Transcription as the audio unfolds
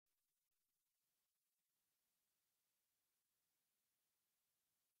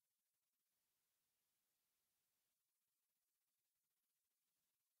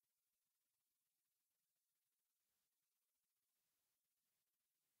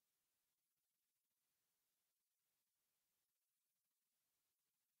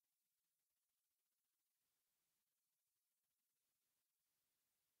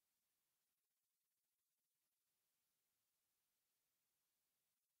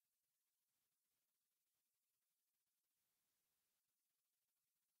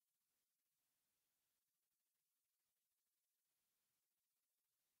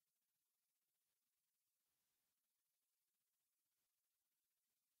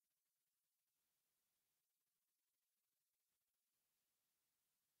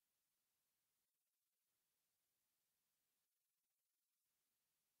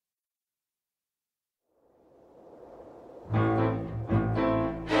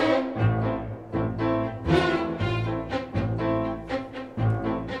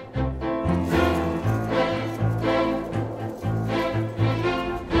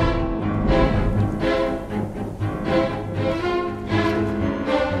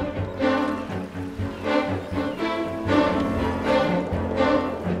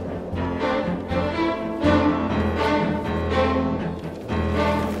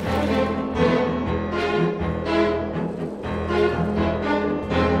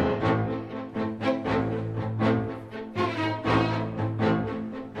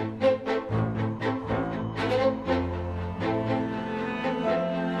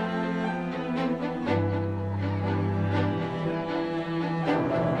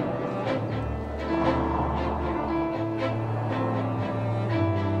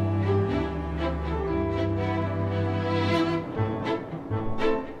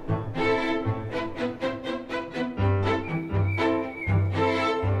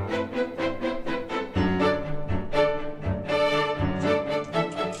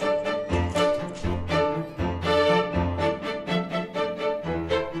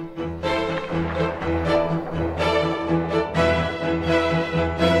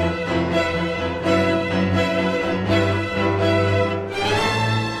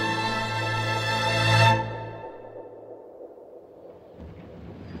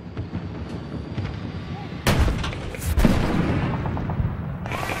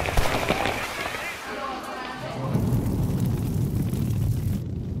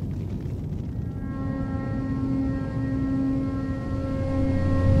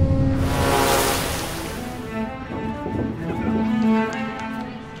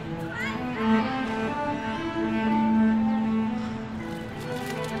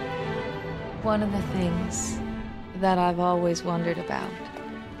One of the things that I've always wondered about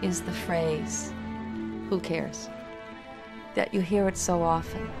is the phrase, "Who cares?" That you hear it so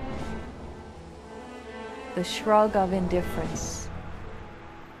often. The shrug of indifference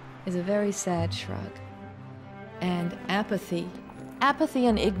is a very sad shrug. And apathy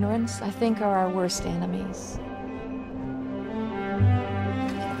and ignorance, I think, are our worst enemies.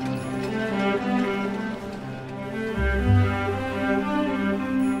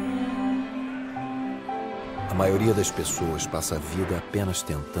 A maioria das pessoas passa a vida apenas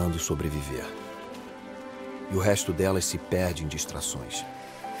tentando sobreviver. E o resto delas se perde em distrações,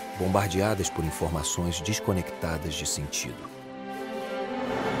 bombardeadas por informações desconectadas de sentido.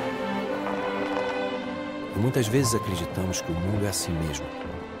 E muitas vezes acreditamos que o mundo é assim mesmo.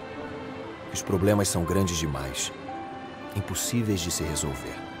 Os problemas são grandes demais, impossíveis de se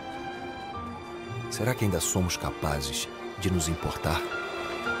resolver. Será que ainda somos capazes de nos importar?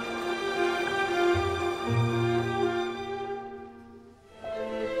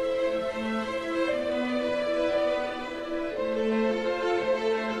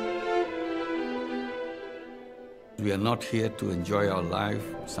 We are not here to enjoy our life,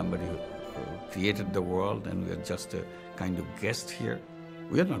 somebody who created the world, and we are just a kind of guest here.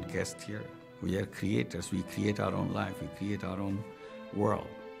 We are not guests here. We are creators. We create our own life. We create our own world.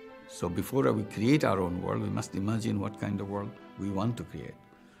 So before we create our own world, we must imagine what kind of world we want to create,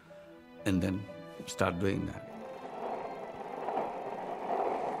 and then start doing that.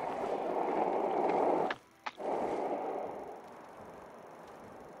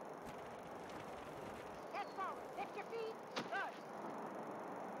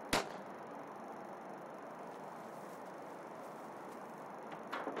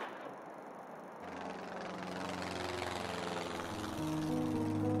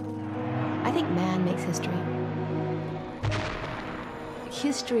 I think man makes history.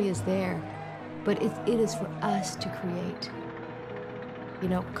 History is there, but it is for us to create. You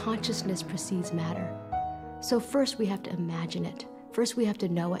know, consciousness precedes matter. So first we have to imagine it. First we have to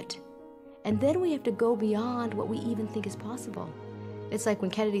know it. And then we have to go beyond what we even think is possible. It's like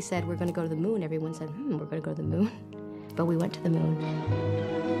when Kennedy said, we're going to go to the moon, everyone said, we're going to go to the moon. But we went to the moon.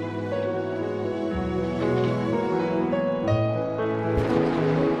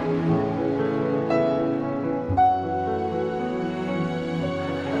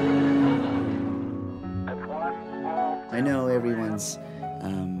 I know everyone's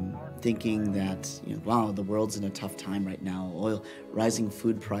thinking that, wow, the world's in a tough time right now. Rising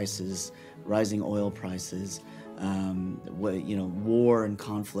food prices, rising oil prices, war and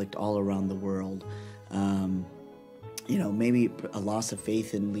conflict all around the world. Maybe a loss of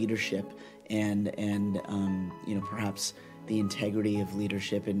faith in leadership and perhaps the integrity of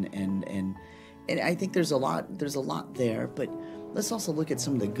leadership and I think there's a lot there, but let's also look at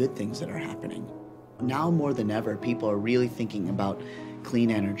some of the good things that are happening. Now more than ever, people are really thinking about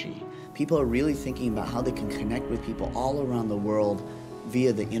clean energy. People are really thinking about how they can connect with people all around the world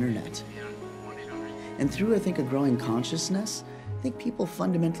via the internet. And through, I think, a growing consciousness, I think people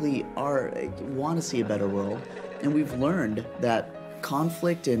fundamentally want to see a better world. And we've learned that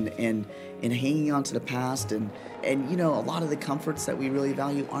conflict and hanging on to the past and a lot of the comforts that we really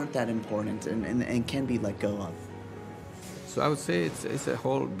value aren't that important and can be let go of. So I would say it's a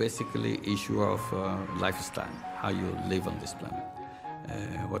whole basically issue of lifestyle, how you live on this planet,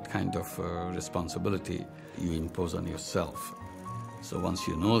 what kind of responsibility you impose on yourself. So once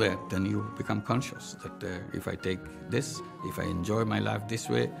you know that, then you become conscious that if I take this, if I enjoy my life this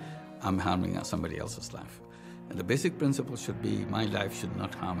way, I'm harming somebody else's life. And the basic principle should be my life should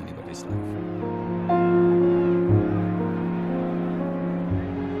not harm anybody's life.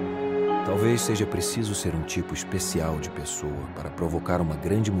 Talvez seja preciso ser um tipo especial de pessoa para provocar uma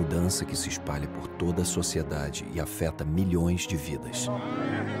grande mudança que se espalha por toda a sociedade e afeta milhões de vidas.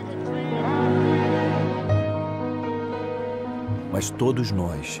 Mas todos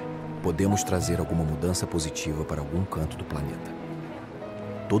nós podemos trazer alguma mudança positiva para algum canto do planeta.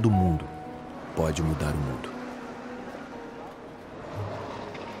 Todo mundo pode mudar o mundo.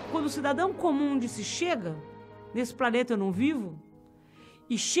 Quando o cidadão comum disse chega, nesse planeta eu não vivo,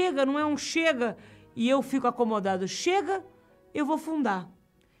 e chega não é um chega e eu fico acomodado. Chega, eu vou fundar.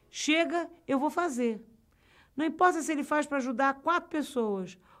 Chega, eu vou fazer. Não importa se ele faz para ajudar 4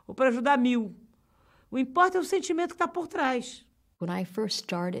 pessoas ou para ajudar 1000. O importa é o sentimento que está por trás. When I first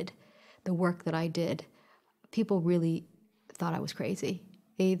started the work that I did, people really thought I was crazy.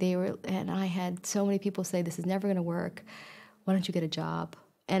 They were, and I had so many people say, this is never going to work. Why don't you get a job?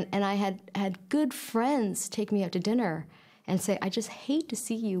 And I had good friends take me out to dinner and say, I just hate to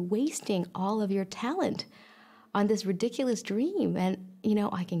see you wasting all of your talent on this ridiculous dream. And, you know,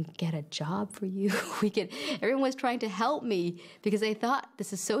 I can get a job for you. Everyone was trying to help me because they thought,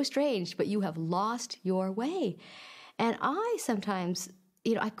 this is so strange, but you have lost your way. And I sometimes,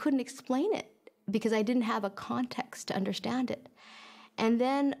 you know, I couldn't explain it because I didn't have a context to understand it. And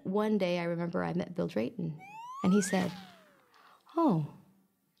then one day I remember I met Bill Drayton and he said, oh,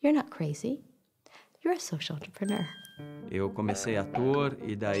 you're not crazy. You're a social entrepreneur. Eu comecei ator,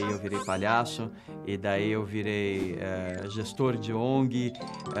 e daí eu virei palhaço, e daí eu virei gestor de ONG,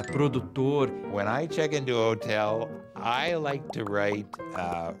 produtor. When I check into a hotel, I like to write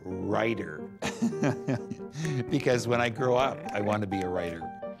writer. Because when I grow up, I want to be a writer.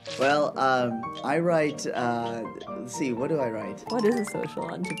 Well, I write, let's see, what do I write? What is a social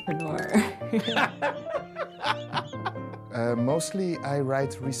entrepreneur? Mostly I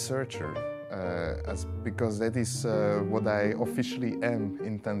write researcher. Because that is what I officially am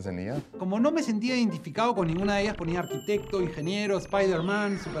in Tanzania. Como no me sentía identificado con ninguna de ellas, ponía arquitecto, ingeniero,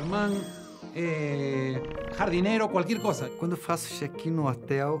 Spider-Man, Superman, jardinero, qualquer coisa. Quando eu faço check-in no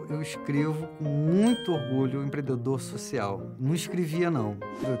hotel, eu escrevo com muito orgulho empreendedor social. Não escrevia, não.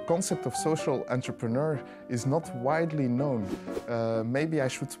 The concept of social entrepreneur is not widely known. Maybe I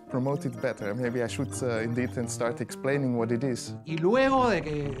should promote it better. Maybe I should indeed start explaining what it is. Y luego de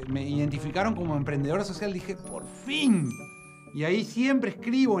que me identificaron como emprendedor social, dije, por fin. Y ahí siempre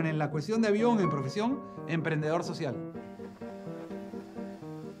escribo en la cuestión de avión, en profesión, emprendedor social.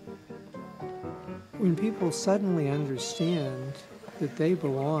 When people suddenly understand that they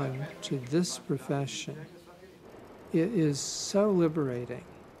belong to this profession, it is so liberating.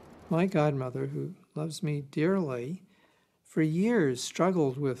 My godmother, who loves me dearly, for years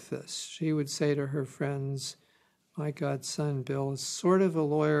struggled with this. She would say to her friends, my godson Bill is sort of a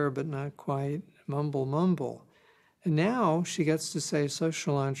lawyer, but not quite, mumble, mumble. And now she gets to say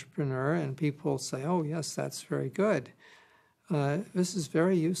social entrepreneur, and people say, oh, yes, that's very good. This is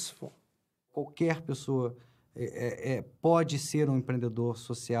very useful. Qualquer pessoa pode ser um empreendedor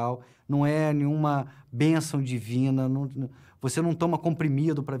social, não é nenhuma bênção divina, você não toma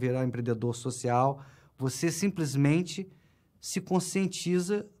comprimido para virar empreendedor social, você simplesmente se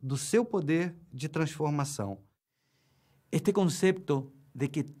conscientiza do seu poder de transformação. Este concepto de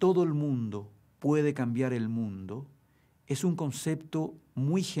que todo el mundo puede cambiar el mundo es un concepto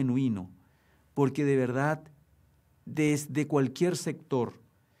muy genuino, porque de verdad, desde cualquier sector,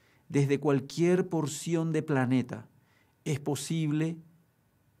 desde cualquier porción de planeta, es posible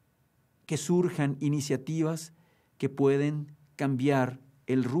que surjan iniciativas que pueden cambiar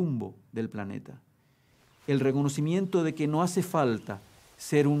el rumbo del planeta. El reconocimiento de que no hace falta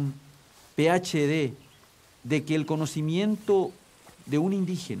ser un PhD, de que el conocimiento de un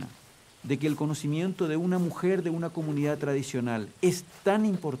indígena, de que el conocimiento de una mujer de una comunidad tradicional es tan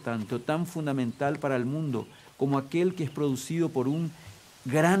importante o tan fundamental para el mundo como aquel que es producido por un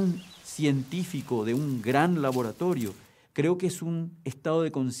gran científico de un gran laboratorio, creo que es un estado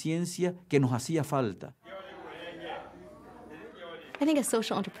de conciencia que nos hacía falta. I think a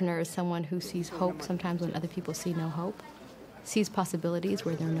social entrepreneur is someone who sees hope sometimes when other people see no hope, sees possibilities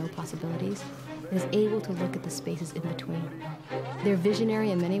where there are no possibilities, and is able to look at the spaces in between. They're visionary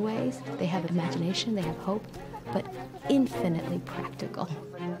in many ways. They have imagination, they have hope, but infinitely practical.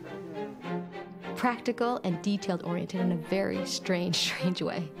 Practical and detailed-oriented in a very strange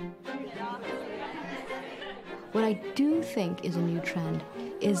way. What I do think is a new trend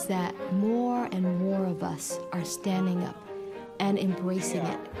is that more and more of us are standing up and embracing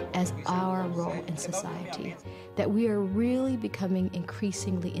it as our role in society, that we are really becoming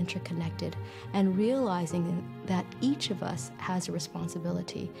increasingly interconnected and realizing that each of us has a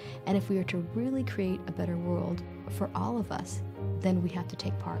responsibility. And if we are to really create a better world for all of us, then we have to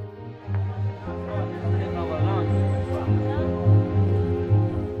take part.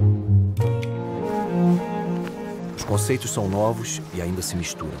 Os conceitos são novos e ainda se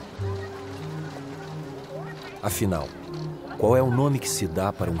misturam. Afinal, qual é o nome que se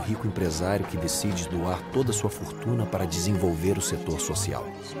dá para um rico empresário que decide doar toda a sua fortuna para desenvolver o setor social?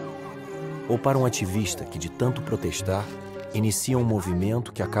 Ou para um ativista que, de tanto protestar, inicia um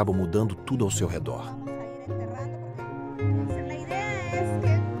movimento que acaba mudando tudo ao seu redor?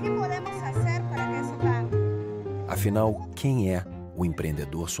 Afinal, quem é o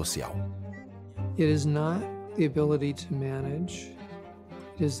empreendedor social? It is not the ability to manage.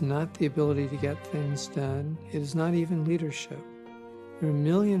 It is not the ability to get things done. It is not even leadership. There are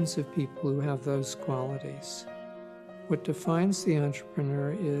millions of people who have those qualities. What defines the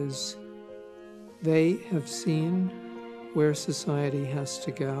entrepreneur is they have seen where society has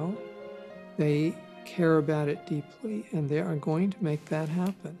to go. They care about it deeply, and they are going to make that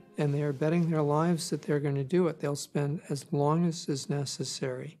happen. And they are betting their lives that they're going to do it. They'll spend as long as is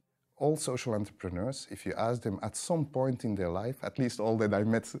necessary. All social entrepreneurs, if you ask them at some point in their life, at least all that I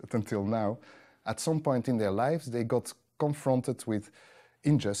met until now, at some point in their lives, they got confronted with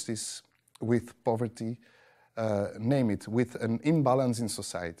injustice, with poverty, name it, with an imbalance in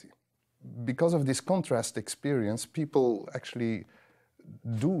society. Because of this contrast experience, people actually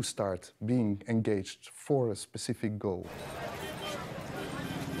do start being engaged for a specific goal.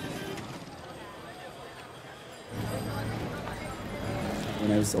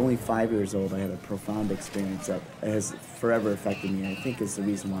 When I was only 5 years old, I had a profound experience that has forever affected me. I think is the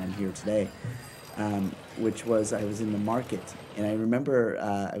reason why I'm here today, which was I was in the market. And I remember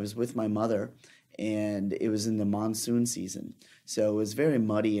I was with my mother, and it was in the monsoon season. So it was very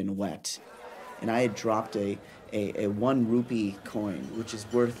muddy and wet. And I had dropped a 1 rupee coin, which is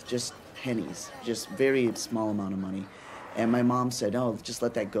worth just pennies, just very small amount of money. And my mom said, "Oh, just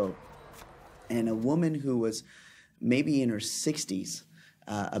let that go." And a woman who was maybe in her 60s,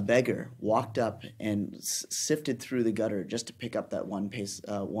 a beggar, walked up and sifted through the gutter just to pick up that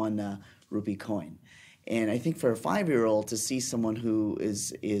 1 rupee coin. And I think for a 5-year-old to see someone who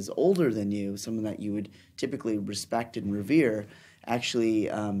is older than you, someone that you would typically respect and revere, actually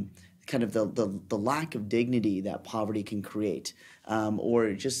kind of the lack of dignity that poverty can create,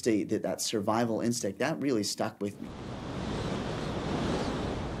 or just that survival instinct, that really stuck with me.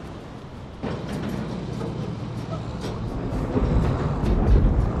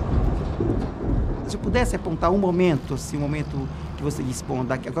 Se eu pudesse apontar um momento, assim, um momento que você disse, bom,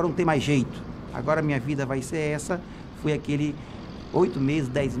 agora não tem mais jeito, agora a minha vida vai ser essa, foi aquele 8 meses,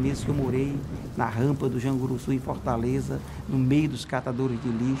 10 meses que eu morei na rampa do Janguruçu, em Fortaleza, no meio dos catadores de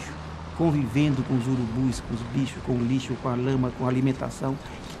lixo, convivendo com os urubus, com os bichos, com o lixo, com a lama, com a alimentação,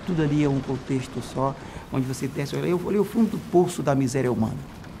 que tudo ali é um contexto só, onde você desce, eu olhei o fundo do poço da miséria humana.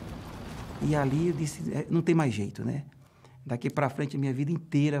 E ali eu disse, não tem mais jeito, né? Daqui para frente a minha vida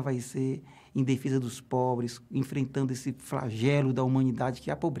inteira vai ser em defesa dos pobres, enfrentando esse flagelo da humanidade que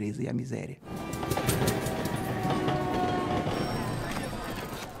é a pobreza e a miséria.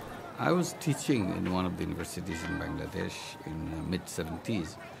 I was teaching in one of the universities in Bangladesh in the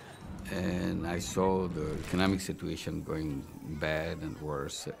mid-70s, and I saw the economic situation going bad and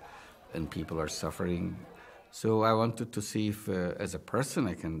worse, and people are suffering. So I wanted to see if, as a person,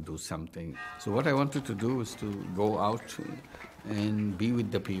 I can do something. So what I wanted to do is to go out and be with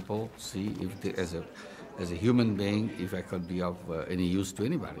the people, see if, as a human being, if I could be of any use to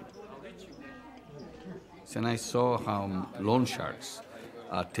anybody. And I saw how loan sharks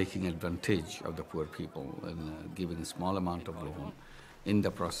are taking advantage of the poor people and giving a small amount of loan, in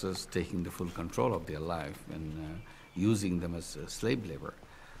the process taking the full control of their life and using them as slave labor.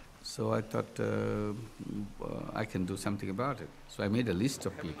 So I thought I can do something about it. So I made a list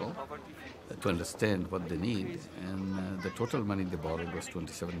of people to understand what they need, and the total money they borrowed was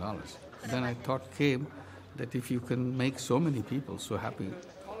 $27. Then I thought came that if you can make so many people so happy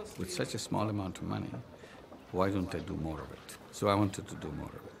with such a small amount of money, why don't I do more of it? So I wanted to do more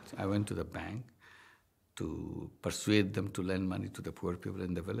of it. I went to the bank to persuade them to lend money to the poor people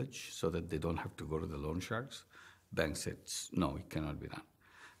in the village so that they don't have to go to the loan sharks. Bank said, no, it cannot be done.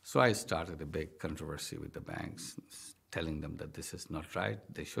 So I started a big controversy with the banks, telling them that this is not right,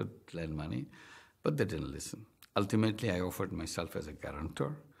 they should lend money, but they didn't listen. Ultimately, I offered myself as a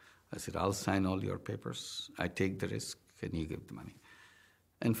guarantor. I said, I'll sign all your papers, I take the risk, and you give the money.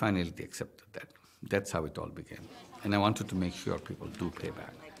 And finally, they accepted that. That's how it all began. And I wanted to make sure people do pay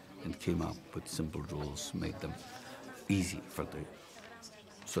back, and came up with simple rules, made them easy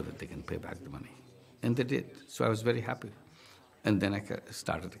so that they can pay back the money. And they did, so I was very happy. And then I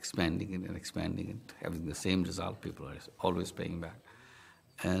started expanding and having the same result. People are always paying back.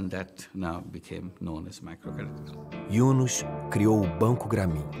 And that now became known as microcredit. Yunus criou o Banco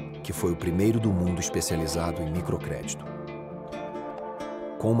Grameen, que foi o primeiro do mundo especializado em microcrédito.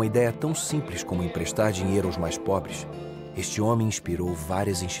 Com uma ideia tão simples como emprestar dinheiro aos mais pobres, este homem inspirou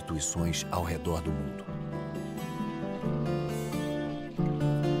várias instituições ao redor do mundo.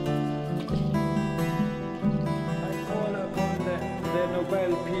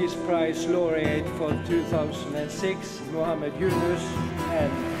 Peace Prize laureate for 2006, Mohamed Yunus,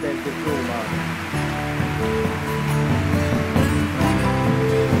 and the diploma.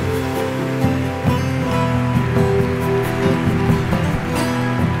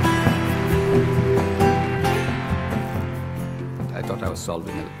 I thought I was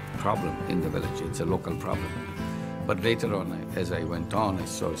solving a problem in the village. It's a local problem. But later on, as I went on, I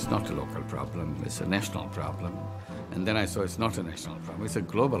saw it's not a local problem, it's a national problem. And then I saw it's not a national problem, it's a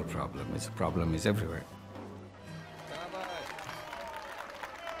global problem. It's a problem is everywhere.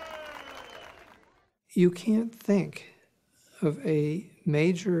 You can't think of a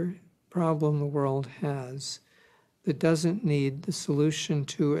major problem the world has that doesn't need the solution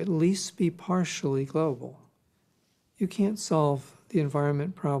to at least be partially global. You can't solve the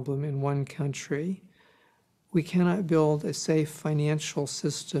environment problem in one country. We cannot build a safe financial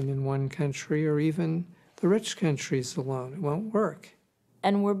system in one country or even the rich countries alone. It won't work.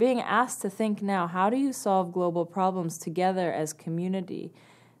 And we're being asked to think now, how do you solve global problems together as community?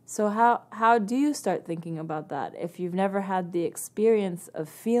 So how do you start thinking about that if you've never had the experience of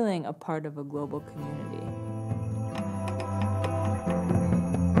feeling a part of a global community?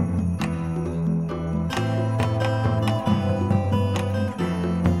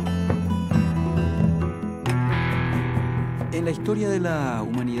 En la historia de la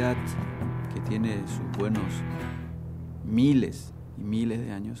humanidad, que tiene sus buenos miles y miles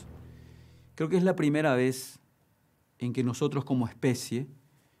de años, creo que es la primera vez en que nosotros como especie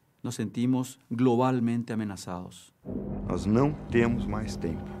nos sentimos globalmente amenazados. Nós não temos mais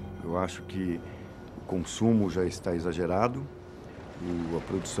tempo. Eu acho que o consumo já está exagerado, a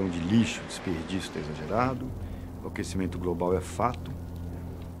produção de lixo, desperdício está exagerado, o aquecimento global é fato.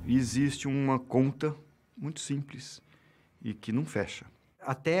 E existe uma conta muito simples e que não fecha.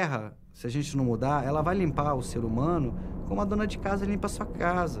 A Terra, se a gente não mudar, ela vai limpar o ser humano como a dona de casa limpa a sua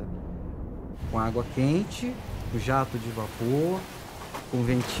casa. Com água quente, com jato de vapor, com o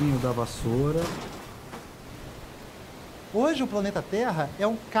ventinho da vassoura. Hoje o planeta Terra é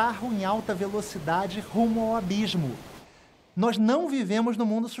um carro em alta velocidade rumo ao abismo. Nós não vivemos no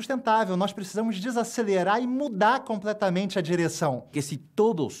mundo sustentável, nós precisamos desacelerar e mudar completamente a direção. Que si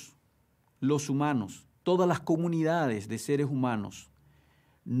todos los humanos, todas las comunidades de seres humanos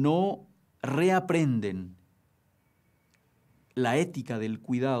no reaprenden la ética del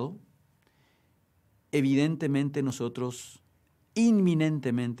cuidado, evidentemente nosotros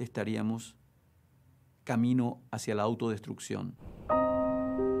inminentemente estaríamos camino hacia la autodestrucción.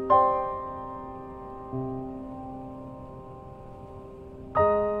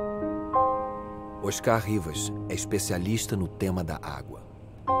 Oscar Rivas é especialista no tema da água.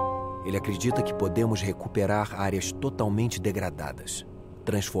 Ele acredita que podemos recuperar áreas totalmente degradadas,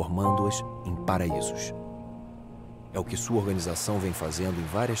 transformando-as em paraísos. É o que sua organização vem fazendo em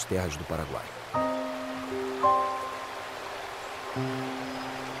várias terras do Paraguai.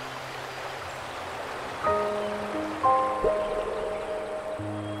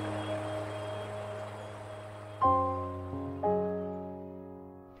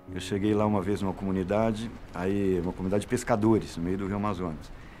 Eu cheguei lá uma vez numa comunidade, uma comunidade de pescadores, no meio do Rio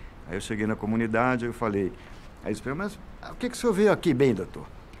Amazonas. Aí eu cheguei na comunidade, eu falei, aí eles perguntaram, mas o que o senhor veio aqui bem, doutor?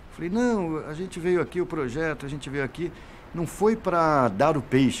 Eu falei, não, a gente veio aqui, o projeto, a gente veio aqui, não foi para dar o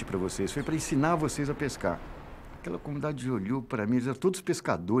peixe para vocês, foi para ensinar vocês a pescar. Aquela comunidade olhou para mim, eles eram todos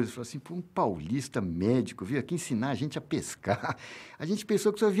pescadores, falaram assim, pô, um paulista médico veio aqui ensinar a gente a pescar. A gente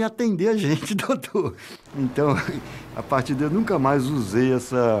pensou que o senhor vinha atender a gente, doutor. Então, a partir daí eu nunca mais usei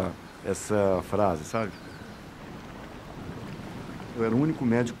essa frase, sabe? Eu era o único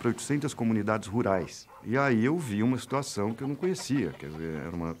médico para 800 comunidades rurais. E aí eu vi uma situação que eu não conhecia. Quer dizer,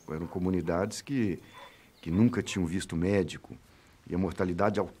 eram comunidades que nunca tinham visto médico. E a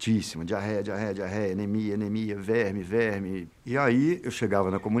mortalidade altíssima, diarreia, anemia, verme. E aí eu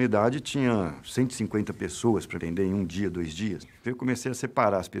chegava na comunidade, tinha 150 pessoas para atender em um dia, 2 dias. Eu comecei a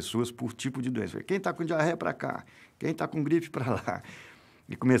separar as pessoas por tipo de doença. Quem está com diarreia para cá, quem está com gripe para lá.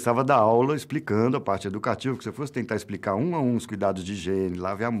 E começava a dar aula explicando a parte educativa, que se eu fosse tentar explicar um a um os cuidados de higiene,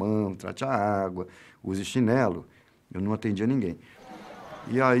 lave a mão, trate a água, use chinelo, eu não atendia ninguém.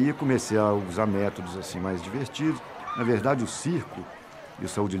 E aí comecei a usar métodos assim mais divertidos. Na verdade, o circo e o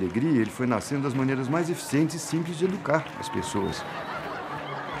Saúde e Alegria, ele foi nascendo das maneiras mais eficientes e simples de educar as pessoas.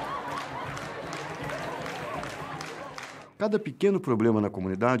 Cada pequeno problema na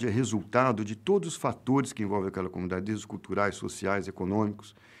comunidade é resultado de todos os fatores que envolvem aquela comunidade, desde os culturais, sociais,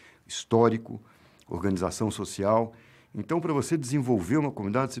 econômicos, histórico, organização social. Então, para você desenvolver uma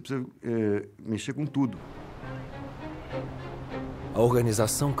comunidade, você precisa mexer com tudo. A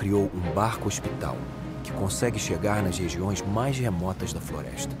organização criou um barco-hospital que consegue chegar nas regiões mais remotas da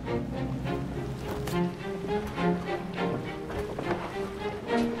floresta.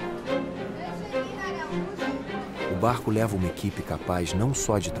 O barco leva uma equipe capaz não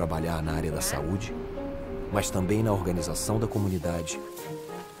só de trabalhar na área da saúde, mas também na organização da comunidade,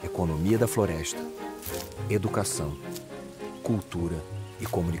 economia da floresta, educação, cultura e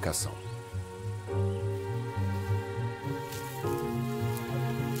comunicação.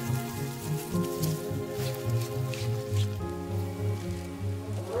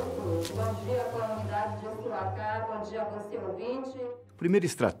 Bom dia, comunidade de Sorocaba. Bom dia, você ouvinte. A primeira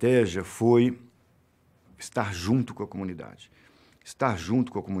estratégia foi estar junto com a comunidade. Estar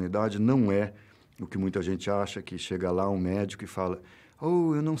junto com a comunidade não é o que muita gente acha, que chega lá um médico e fala: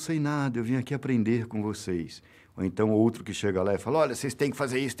 "Oh, eu não sei nada, eu vim aqui aprender com vocês." Ou então outro que chega lá e fala: "Olha, vocês têm que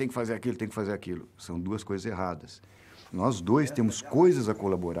fazer isso, têm que fazer aquilo, têm que fazer aquilo." São duas coisas erradas. Nós dois temos coisas a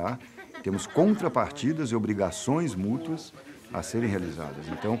colaborar, temos contrapartidas e obrigações mútuas a serem realizadas.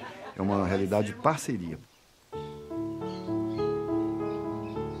 Então, é uma realidade de parceria.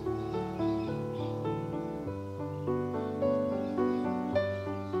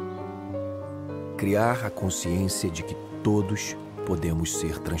 Criar a consciência de que todos podemos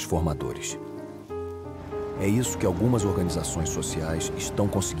ser transformadores. É isso que algumas organizações sociais estão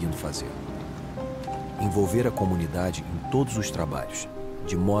conseguindo fazer. Envolver a comunidade em todos os trabalhos,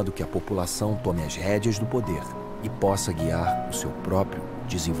 de modo que a população tome as rédeas do poder e possa guiar o seu próprio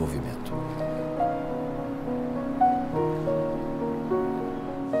desenvolvimento.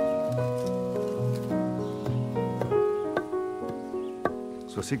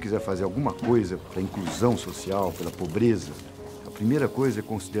 Se você quiser fazer alguma coisa para a inclusão social, pela pobreza, a primeira coisa é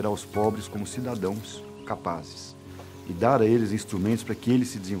considerar os pobres como cidadãos capazes e dar a eles instrumentos para que eles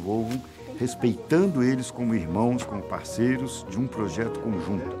se desenvolvam, respeitando eles como irmãos, como parceiros de um projeto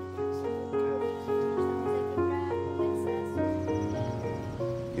conjunto.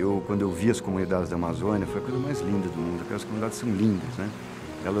 Quando eu vi as comunidades da Amazônia, foi a coisa mais linda do mundo. Aquelas comunidades são lindas, né?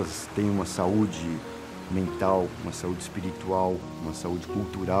 Elas têm uma saúde mental, uma saúde espiritual, uma saúde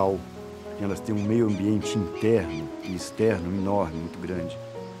cultural. Elas têm um meio ambiente interno e externo enorme, muito grande.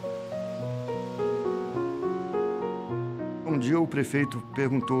 Um dia o prefeito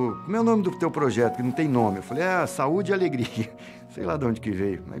perguntou: "Como é o nome do teu projeto?" Que não tem nome. Eu falei: Saúde e Alegria. Sei lá de onde que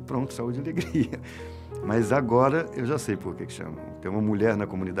veio. Mas pronto, Saúde e Alegria. Mas agora eu já sei por que chama. Tem uma mulher na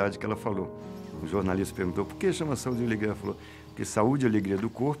comunidade que ela falou. Um jornalista perguntou: "Por que chama Saúde e Alegria?" Ela falou: "Porque saúde é alegria do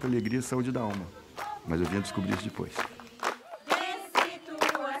corpo, alegria é saúde da alma." Mas eu vim a descobrir isso depois.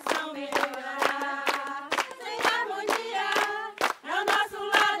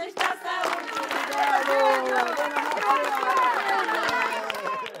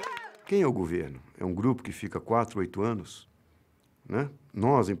 Quem é o governo? É um grupo que fica 4, 8 anos, né?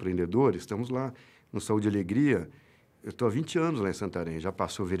 Nós, empreendedores, estamos lá no Saúde e Alegria. Eu estou há 20 anos lá em Santarém. Já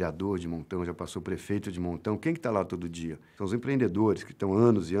passou vereador de Montão, já passou prefeito de Montão. Quem que está lá todo dia? São os empreendedores que estão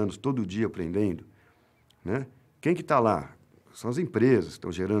anos e anos, todo dia aprendendo, né? Quem que está lá? São as empresas que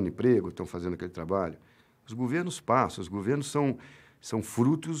estão gerando emprego, estão fazendo aquele trabalho. Os governos passam. Os governos são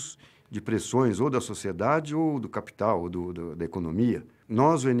frutos de pressões ou da sociedade ou do capital, ou da economia.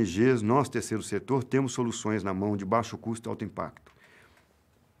 Nós, ONGs, nós, terceiro setor, temos soluções na mão de baixo custo e alto impacto.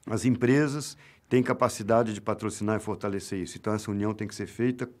 As empresas têm capacidade de patrocinar e fortalecer isso. Então, essa união tem que ser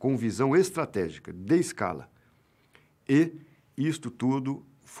feita com visão estratégica, de escala. E isto tudo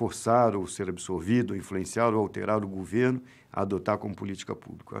forçar ou ser absorvido, influenciar ou alterar o governo a adotar como política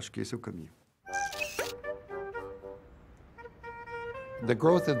pública. Eu acho que esse é o caminho. The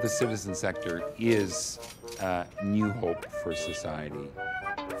growth of the citizen sector is new hope for society,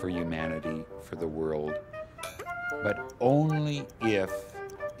 for humanity, for the world, but only if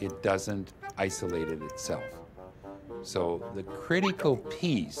it doesn't isolate it itself. So the critical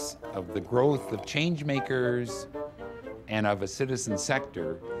piece of the growth of change makers and of a citizen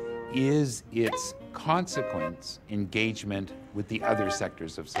sector is its consequence engagement with the other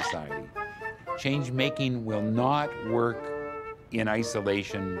sectors of society. Change making will not work in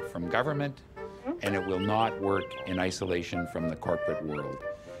isolation from government, and it will not work in isolation from the corporate world.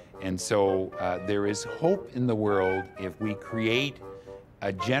 And so there is hope in the world if we create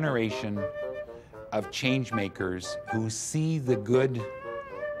a generation of change makers who see the good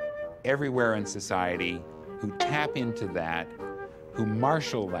everywhere in society, who tap into that, who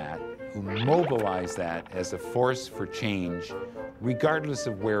marshal that, who mobilize that as a force for change, regardless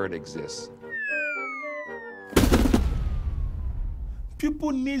of where it exists.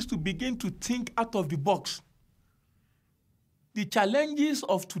 People need to begin to think out of the box. The challenges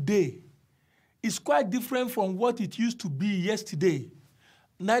of today is quite different from what it used to be yesterday.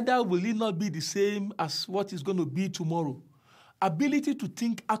 Neither will it not be the same as what is going to be tomorrow. Ability to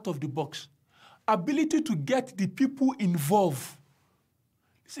think out of the box. Ability to get the people involved.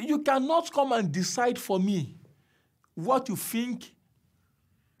 See, you cannot come and decide for me what you think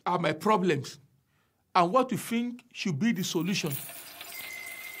are my problems and what you think should be the solution.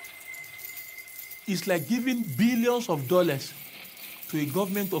 It's like giving billions of dollars to a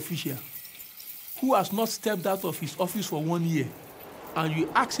government official who has not stepped out of his office for 1 year, and you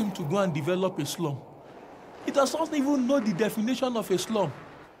ask him to go and develop a slum. He does not even know the definition of a slum.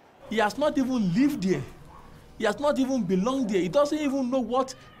 He has not even lived there. He has not even belonged there. He doesn't even know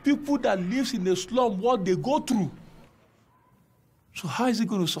what people that live in a slum, what they go through. So how is he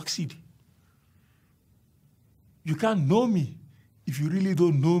going to succeed? You can't know me if you really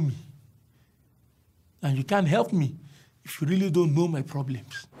don't know me. And you can't help me if you really don't know my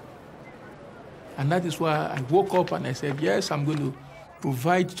problems. And that is why I woke up and I said, yes, I'm going to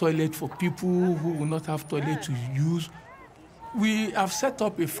provide toilet for people who will not have toilet to use. We have set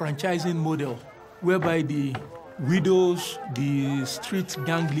up a franchising model whereby the widows, the street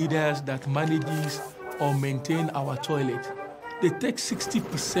gang leaders that manages or maintain our toilet, they take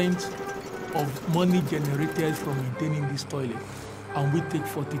 60% of money generated from maintaining this toilet, and we take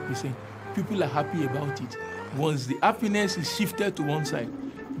 40%. People are happy about it. Once the happiness is shifted to one side,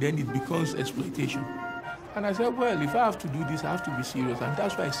 then it becomes exploitation. And I said, well, if I have to do this, I have to be serious. And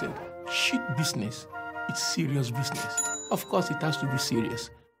that's why I said, shit business, it's serious business. Of course, it has to be serious.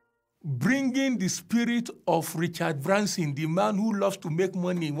 Bringing the spirit of Richard Branson, the man who loves to make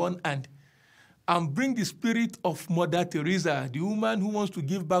money in one hand, and bring the spirit of Mother Teresa, the woman who wants to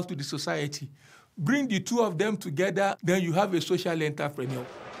give back to the society. Bring the two of them together, then you have a social entrepreneur.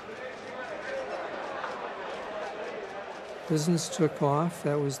 Business took off.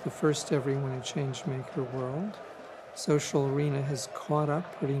 That was the first everyone in Changemaker world. Social arena has caught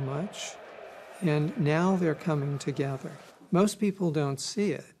up pretty much. And now they're coming together. Most people don't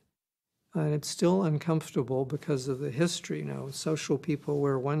see it. And it's still uncomfortable because of the history. You know, social people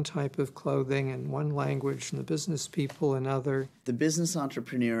wear one type of clothing and one language, and the business people another. The business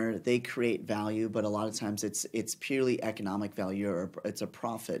entrepreneur, they create value, but a lot of times it's purely economic value, or it's a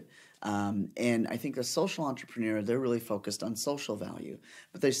profit. And I think the social entrepreneur, they're really focused on social value,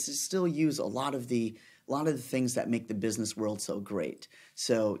 but they still use a lot of the things that make the business world so great.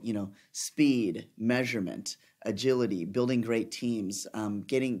 So, you know, speed, measurement, agility, building great teams,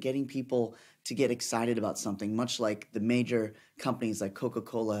 getting people to get excited about something, much like the major companies like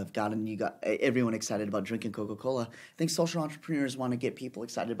Coca-Cola have gotten everyone excited about drinking Coca-Cola. I think social entrepreneurs want to get people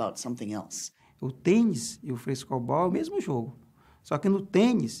excited about something else. O tênis e o frescobol é o mesmo jogo. Só que no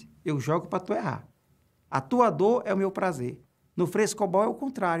tênis eu jogo para tu errar. A tua dor é o meu prazer. No frescobol é o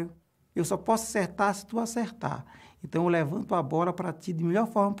contrário. Eu só posso acertar se tu acertar. Então eu levanto a bola para ti da melhor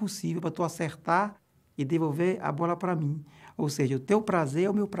forma possível para tu acertar e devolver a bola para mim. Ou seja, o teu prazer é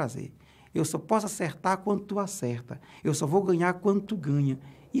o meu prazer. Eu só posso acertar quando tu acerta. Eu só vou ganhar quando tu ganha.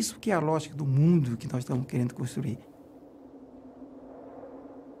 Isso que é a lógica do mundo que nós estamos querendo construir.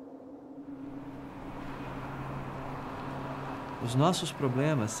 Os nossos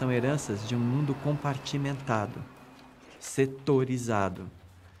problemas são heranças de um mundo compartimentado, setorizado.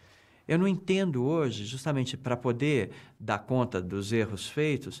 Eu não entendo hoje, justamente para poder dar conta dos erros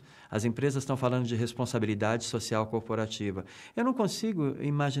feitos, as empresas estão falando de responsabilidade social corporativa. Eu não consigo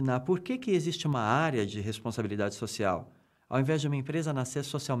imaginar por que existe uma área de responsabilidade social, ao invés de uma empresa nascer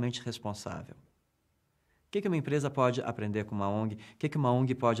socialmente responsável. O que uma empresa pode aprender com uma ONG? O que uma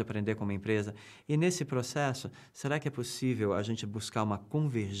ONG pode aprender com uma empresa? E nesse processo, será que é possível a gente buscar uma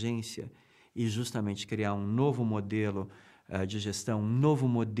convergência e justamente criar um novo modelo de gestão, um novo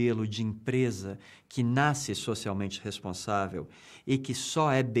modelo de empresa que nasce socialmente responsável e que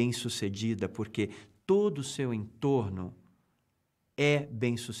só é bem-sucedida porque todo o seu entorno é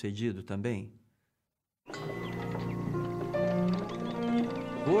bem-sucedido também?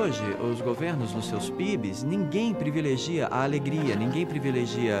 Hoje, os governos, nos seus PIBs, ninguém privilegia a alegria, ninguém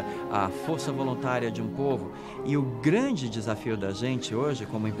privilegia a força voluntária de um povo. E o grande desafio da gente hoje,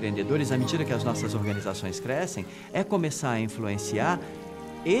 como empreendedores, à medida que as nossas organizações crescem, é começar a influenciar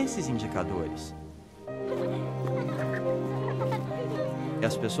esses indicadores.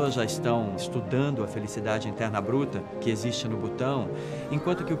 As pessoas já estão estudando a felicidade interna bruta que existe no botão,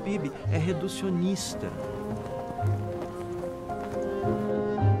 enquanto que o PIB é reducionista.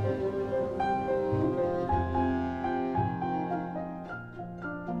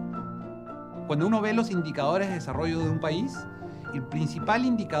 Cuando uno ve los indicadores de desarrollo de un país, el principal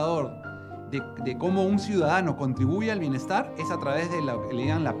indicador de cómo un ciudadano contribuye al bienestar es a través de lo que le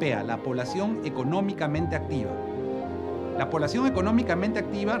llaman la PEA, la población económicamente activa. La población económicamente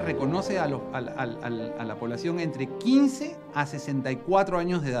activa reconoce a la población entre 15 a 64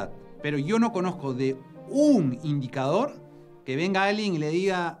 años de edad. Pero yo no conozco de un indicador que venga alguien y le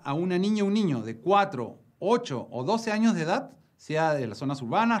diga a una niña o un niño de 4, 8 o 12 años de edad, sea de las zonas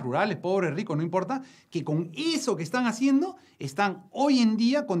urbanas, rurales, pobres, ricos, no importa, que con eso que están haciendo, están hoy en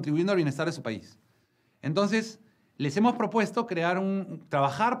día contribuyendo al bienestar de su país. Entonces, les hemos propuesto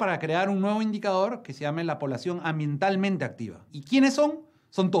trabajar para crear un nuevo indicador que se llame la población ambientalmente activa. ¿Y quiénes son?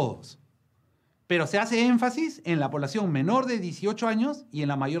 Son todos. Pero se hace énfasis en la población menor de 18 años y en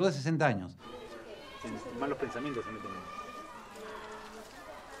la mayor de 60 años. Malos pensamientos se meten.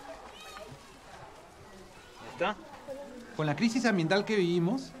 ¿Está? Con la crisis ambiental que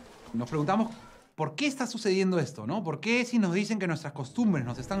vivimos, nos preguntamos por qué está sucediendo esto, ¿no? ¿Por qué si nos dicen que nuestras costumbres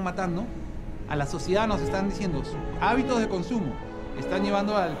nos están matando, a la sociedad nos están diciendo sus hábitos de consumo están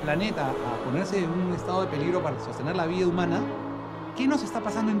llevando al planeta a ponerse en un estado de peligro para sostener la vida humana? ¿Qué nos está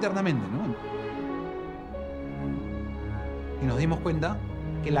pasando internamente, no? Y nos dimos cuenta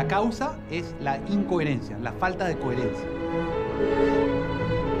que la causa es la incoherencia, la falta de coherencia.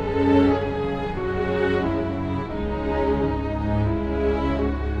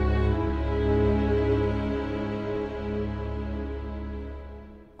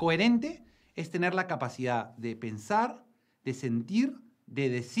 Coherente es tener la capacidad de pensar, de sentir, de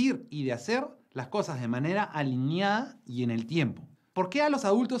decir y de hacer las cosas de manera alineada y en el tiempo. ¿Por qué a los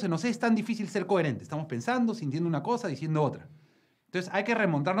adultos se nos es tan difícil ser coherentes? Estamos pensando, sintiendo una cosa, diciendo otra. Entonces hay que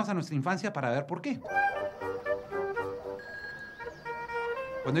remontarnos a nuestra infancia para ver por qué.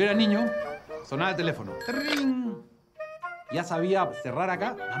 Cuando yo era niño, sonaba el teléfono. ¡Tring! Ya sabía cerrar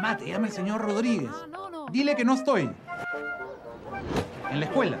acá. Mamá, te llama el señor Rodríguez. Dile que no estoy. En la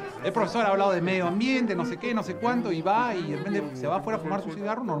escuela. El profesor ha hablado de medio ambiente, no sé qué, no sé cuánto, y va y de repente se va afuera a fumar su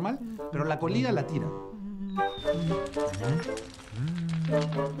cigarro normal, pero la colilla la tira.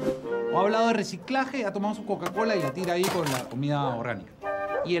 O ha hablado de reciclaje, ha tomado su Coca-Cola y la tira ahí con la comida orgánica.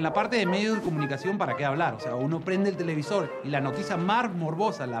 Y en la parte de medios de comunicación, ¿para qué hablar? O sea, uno prende el televisor y la noticia más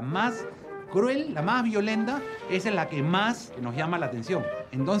morbosa, la más cruel, la más violenta, es en la que más nos llama la atención.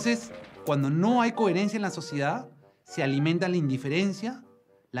 Entonces, cuando no hay coherencia en la sociedad, se alimenta la indiferencia,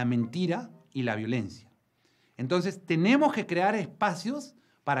 la mentira y la violencia. Entonces, tenemos que crear espacios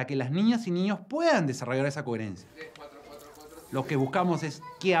para que las niñas y niños puedan desarrollar esa coherencia. Lo que buscamos es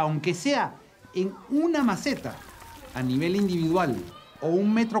que, aunque sea en una maceta a nivel individual o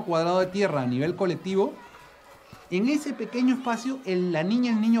 1 metro cuadrado de tierra a nivel colectivo, en ese pequeño espacio la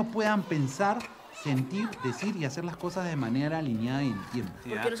niña y el niño puedan pensar, sentir, decir y hacer las cosas de manera alineada y en tiempo.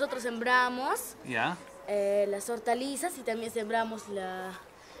 Porque nosotros sembramos las hortalizas y también sembramos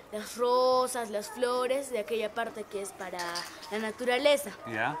las rosas, las flores de aquella parte que es para la naturaleza.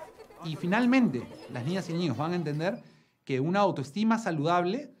 Y finalmente, las niñas y niños van a entender que una autoestima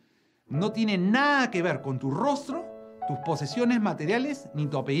saludable no tiene nada que ver con tu rostro, tus posesiones materiales ni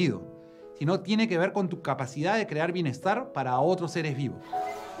tu apellido, sino tiene que ver con tu capacidad de crear bienestar para otros seres vivos.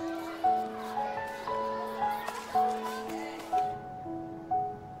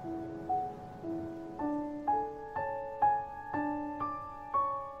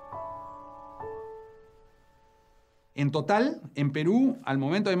 En total, en Perú, al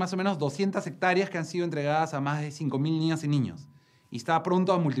momento hay más o menos 200 hectáreas que han sido entregadas a más de 5.000 niñas y niños. Y está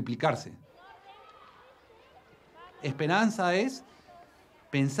pronto a multiplicarse. Esperanza es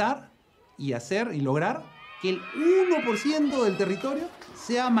pensar y hacer y lograr que el 1% del territorio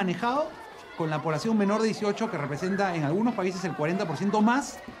sea manejado con la población menor de 18, que representa en algunos países el 40%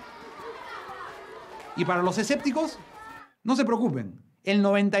 más. Y para los escépticos, no se preocupen. El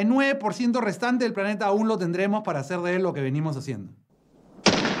 99% restante del planeta aún lo tendremos para hacer de él lo que venimos haciendo.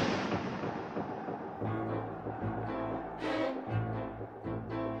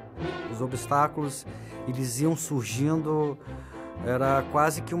 Os obstáculos, eles iam surgindo, era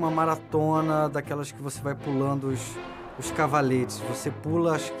quase que uma maratona daquelas que você vai pulando os cavaletes. Você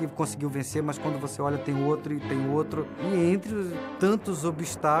pula, acho que conseguiu vencer, mas quando você olha tem outro e tem outro. E entre tantos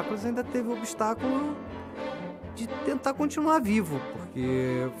obstáculos, ainda teve o obstáculo de tentar continuar vivo,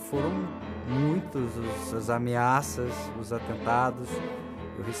 porque foram muitas as ameaças, os atentados.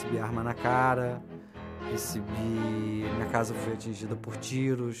 Eu recebi arma na cara, Minha casa foi atingida por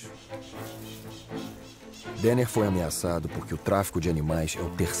tiros. Denner foi ameaçado porque o tráfico de animais é o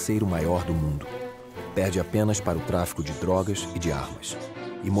terceiro maior do mundo. Perde apenas para o tráfico de drogas e de armas.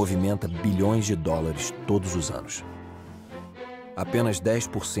 E movimenta bilhões de dólares todos os anos. Apenas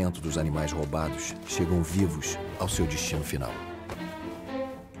 10% dos animais roubados chegam vivos ao seu destino final.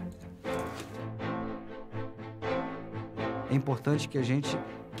 É importante que a gente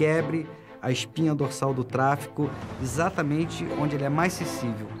quebre a espinha dorsal do tráfico exatamente onde ele é mais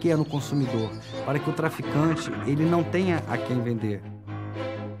sensível, que é no consumidor, para que o traficante ele não tenha a quem vender.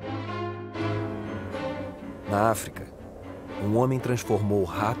 Na África, um homem transformou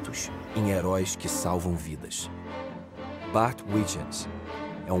ratos em heróis que salvam vidas. Bart Wichens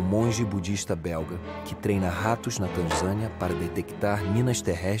é um monge budista belga que treina ratos na Tanzânia para detectar minas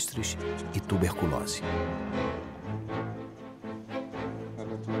terrestres e tuberculose.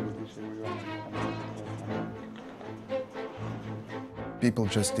 People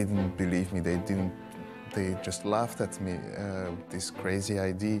just didn't believe me. They just laughed at me, this crazy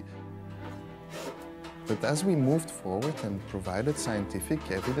idea. But as we moved forward and provided scientific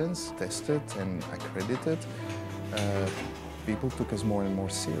evidence, tested and accredited, people took us more and more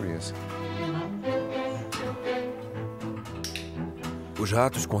serious. Os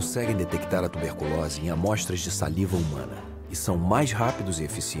ratos conseguem detectar a tuberculose em amostras de saliva humana e são mais rápidos e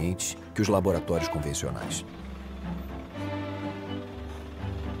eficientes que os laboratórios convencionais.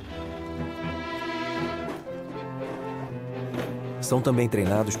 São também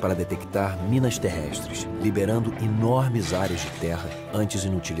treinados para detectar minas terrestres, liberando enormes áreas de terra antes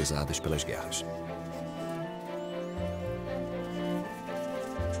inutilizadas pelas guerras.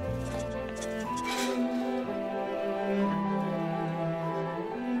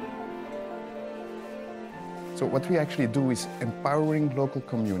 So what we actually do is empowering local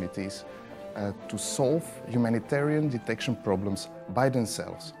communities to solve humanitarian detection problems by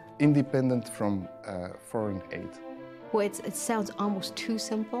themselves, independent from foreign aid. Well, it sounds almost too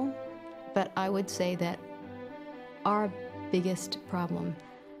simple, but I would say that our biggest problem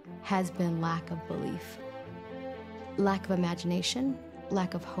has been lack of belief, lack of imagination,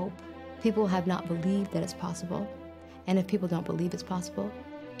 lack of hope. People have not believed that it's possible, and if people don't believe it's possible,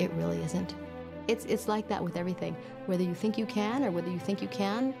 it really isn't. It's like that with everything. Whether you think you can or whether you think you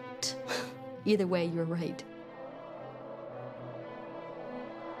can't, either way, you're right.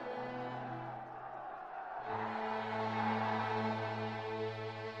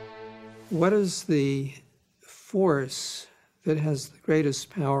 What is the force that has the greatest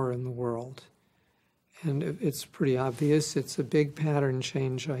power in the world? And it's pretty obvious. It's a big pattern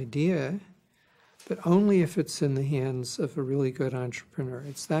change idea, but only if it's in the hands of a really good entrepreneur.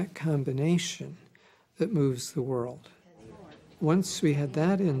 It's that combination that moves the world. Once we had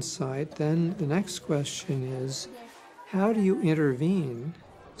that insight, then the next question is, how do you intervene?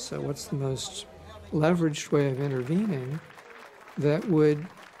 So what's the most leveraged way of intervening that would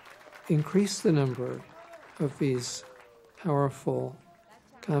increase the number of these powerful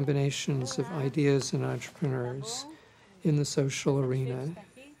combinations of ideas and entrepreneurs in the social arena?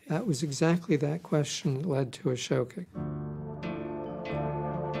 That was exactly that question that led to Ashoka.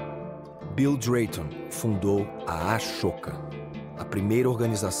 Bill Drayton fundou a Ashoka, a primeira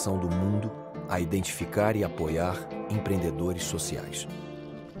organização do mundo a identificar e apoiar empreendedores sociais.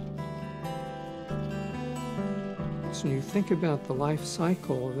 So when you think about the life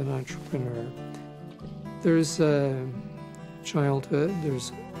cycle of an entrepreneur, there's childhood,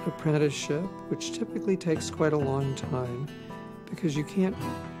 there's apprenticeship, which typically takes quite a long time because you can't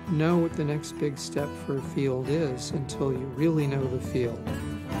know what the next big step for a field is until you really know the field.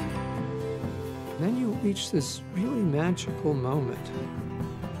 And then you reach this really magical moment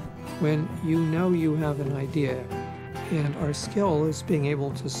when you know you have an idea, and our skill is being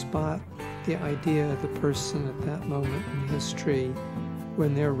able to spot the idea of the person at that moment in history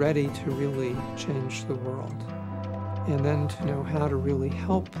when they're ready to really change the world, and then to know how to really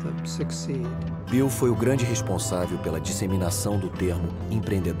help them succeed. Bill foi o grande responsável pela disseminação do termo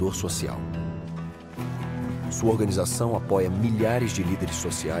empreendedor social. Sua organização apoia milhares de líderes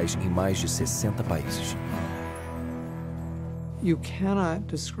sociais em mais de 60 países. You cannot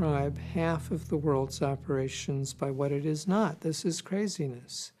describe half of the world's operations by what it is not. This is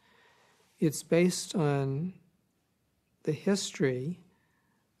craziness. It's based on the history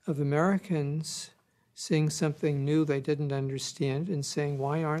of Americans seeing something new they didn't understand and saying,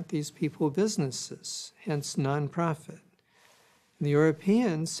 why aren't these people businesses? Hence, nonprofit. And the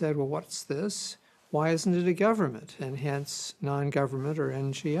Europeans said, well, what's this? Why isn't it a government? And hence, non-government or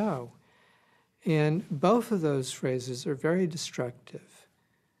NGO. And both of those phrases are very destructive.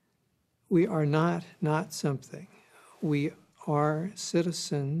 we are not something. We are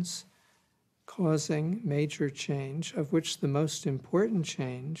citizens causing major change, of which the most important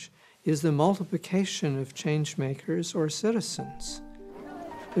change is the multiplication of change makers or citizens.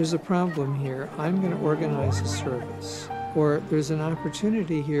 There's a problem here, I'm going to organize a service. Or there's an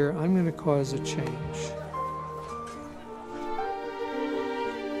opportunity here, I'm going to cause a change.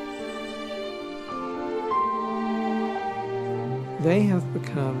 They have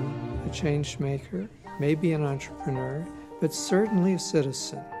become a change maker, maybe an entrepreneur, but certainly a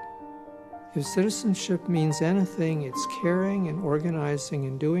citizen. If citizenship means anything, it's caring and organizing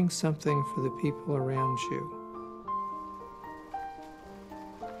and doing something for the people around you.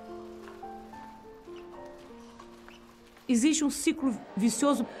 Existe ciclo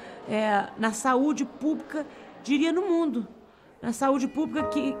vicioso na saúde pública, diria no mundo. Na saúde pública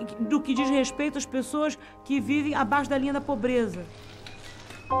do que diz respeito às pessoas que vivem abaixo da linha da pobreza.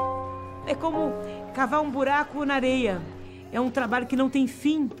 É como cavar um buraco na areia. É um trabalho que não tem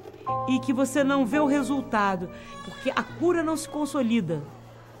fim e que você não vê o resultado, porque a cura não se consolida.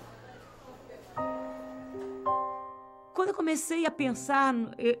 Quando eu comecei a pensar,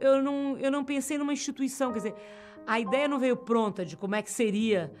 eu não pensei numa instituição, quer dizer, a ideia não veio pronta de como é que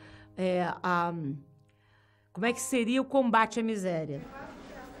seria o combate à miséria.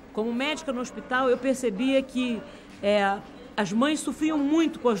 Como médica no hospital, eu percebia que as mães sofriam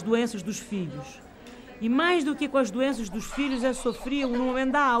muito com as doenças dos filhos. E mais do que com as doenças dos filhos, elas sofriam no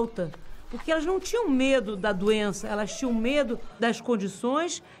momento da alta. Porque elas não tinham medo da doença, elas tinham medo das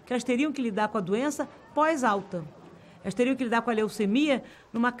condições que elas teriam que lidar com a doença pós-alta. Elas teriam que lidar com a leucemia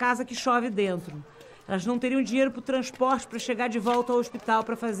numa casa que chove dentro. Elas não teriam dinheiro para o transporte para chegar de volta ao hospital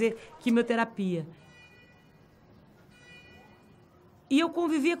para fazer quimioterapia. E eu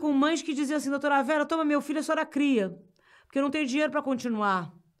convivia com mães que diziam assim, doutora Vera, toma meu filho, a senhora cria. Porque eu não tenho dinheiro para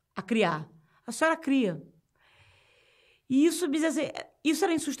continuar a criar. A senhora cria. E isso me dizia assim, isso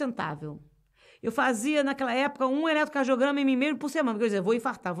era insustentável. Eu fazia, naquela época, um eletrocardiograma em mim mesmo por semana. Quer dizer, vou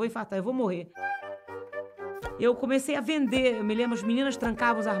infartar, eu vou morrer. Eu comecei a vender, eu me lembro, as meninas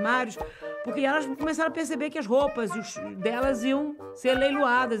trancavam os armários, porque elas começaram a perceber que as roupas delas iam ser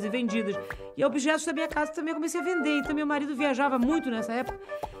leiloadas e vendidas. E objetos da minha casa também eu comecei a vender. Então, meu marido viajava muito nessa época.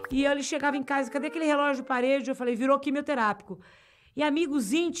 E ele chegava em casa, cadê aquele relógio de parede? Eu falei, virou quimioterápico. E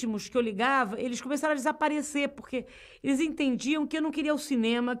amigos íntimos que eu ligava, eles começaram a desaparecer, porque eles entendiam que eu não queria o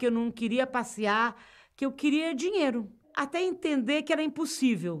cinema, que eu não queria passear, que eu queria dinheiro. Até entender que era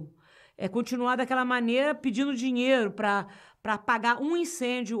impossível continuar daquela maneira, pedindo dinheiro para apagar um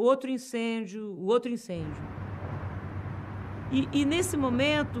incêndio, outro incêndio, outro incêndio. E nesse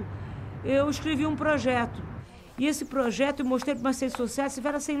momento, eu escrevi um projeto. E esse projeto eu mostrei para umas redes sociais, e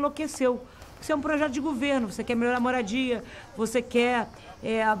você enlouqueceu. Isso é um projeto de governo, você quer melhorar a moradia, você quer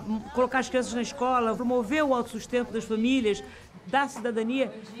colocar as crianças na escola, promover o autossustento das famílias, da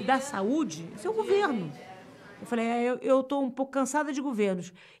cidadania e da saúde. Isso é o governo. Eu falei, eu estou um pouco cansada de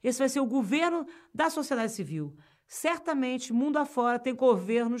governos. Esse vai ser o governo da sociedade civil. Certamente, mundo afora tem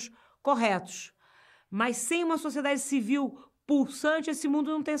governos corretos, mas sem uma sociedade civil pulsante, esse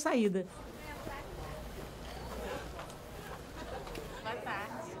mundo não tem saída.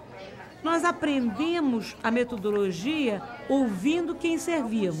 Nós aprendemos a metodologia ouvindo quem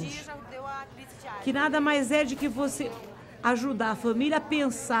servíamos. Que nada mais é de que você ajudar a família a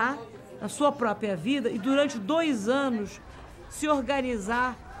pensar na sua própria vida e durante 2 anos se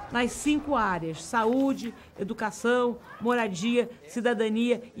organizar nas 5 áreas: saúde, educação, moradia,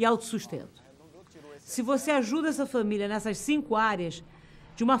 cidadania e autossustento. Se você ajuda essa família nessas 5 áreas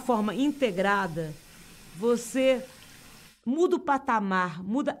de uma forma integrada, você muda o patamar,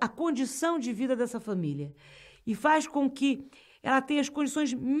 muda a condição de vida dessa família e faz com que ela tenha as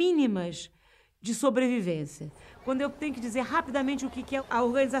condições mínimas de sobrevivência. Quando eu tenho que dizer rapidamente o que é a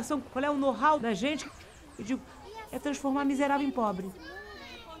organização, qual é o know-how da gente, eu digo, é transformar miserável em pobre.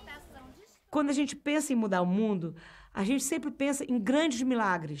 Quando a gente pensa em mudar o mundo, a gente sempre pensa em grandes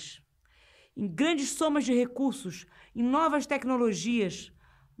milagres, em grandes somas de recursos, em novas tecnologias.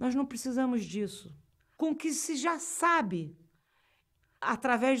 Nós não precisamos disso. Com o que se já sabe,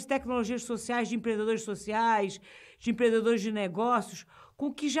 através de tecnologias sociais, de empreendedores sociais, de empreendedores de negócios, com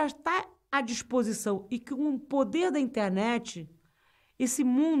o que já está à disposição e com o poder da internet, esse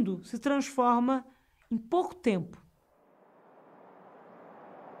mundo se transforma em pouco tempo.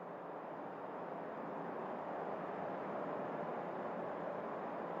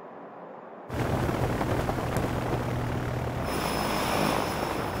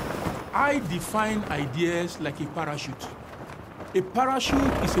 I define ideas like a parachute. A parachute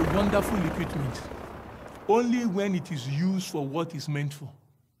is a wonderful equipment, only when it is used for what it's meant for.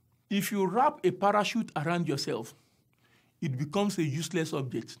 If you wrap a parachute around yourself, it becomes a useless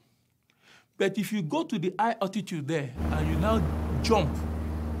object. But if you go to the high altitude there and you now jump,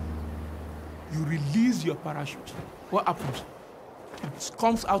 you release your parachute. What happens? It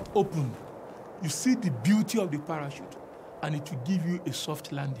comes out open. You see the beauty of the parachute, and it will give you a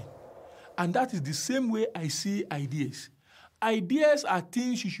soft landing. And that is the same way I see ideas. Ideas are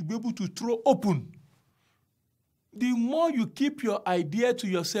things you should be able to throw open. The more you keep your idea to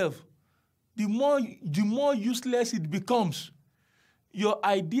yourself, the more useless it becomes. Your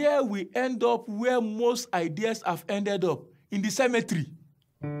idea will end up where most ideas have ended up, in the cemetery.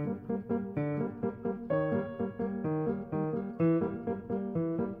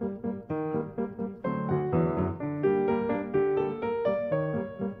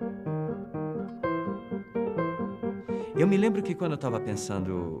 Eu me lembro que quando eu estava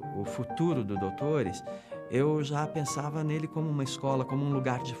pensando o futuro do Doutores, eu já pensava nele como uma escola, como um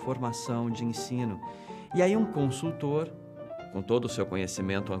lugar de formação, de ensino. E aí um consultor, com todo o seu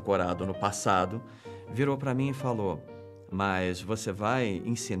conhecimento ancorado no passado, virou para mim e falou: mas você vai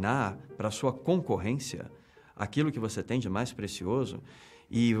ensinar para a sua concorrência aquilo que você tem de mais precioso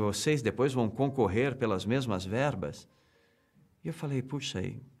e vocês depois vão concorrer pelas mesmas verbas? E eu falei: puxa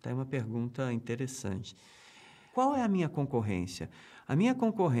aí, tá uma pergunta interessante. Qual é a minha concorrência? A minha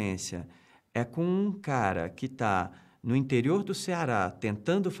concorrência é com um cara que está no interior do Ceará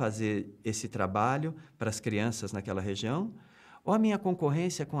tentando fazer esse trabalho para as crianças naquela região? Ou a minha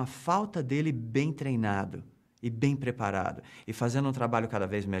concorrência é com a falta dele bem treinado e bem preparado e fazendo um trabalho cada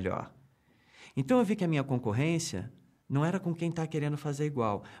vez melhor? Então eu vi que a minha concorrência não era com quem está querendo fazer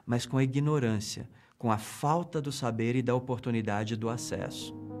igual, mas com a ignorância, com a falta do saber e da oportunidade do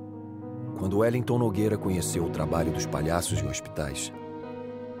acesso. Quando Wellington Nogueira conheceu o trabalho dos palhaços em hospitais,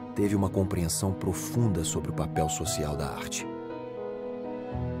 teve uma compreensão profunda sobre o papel social da arte.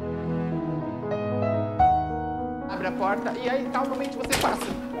 Abre a porta e aí calmamente você passa.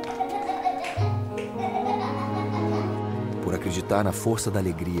 Por acreditar na força da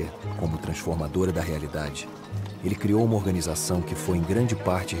alegria como transformadora da realidade, ele criou uma organização que foi em grande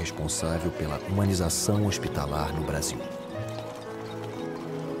parte responsável pela humanização hospitalar no Brasil.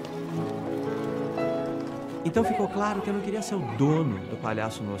 Então ficou claro que eu não queria ser o dono do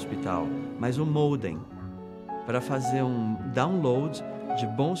palhaço no hospital, mas o modem, para fazer um download de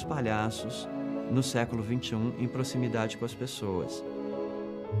bons palhaços no século XXI em proximidade com as pessoas.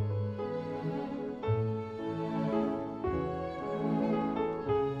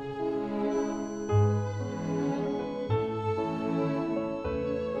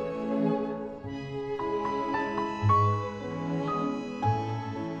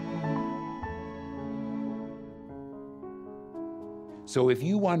 So if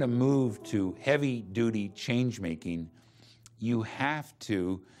you want to move to heavy-duty change-making, you have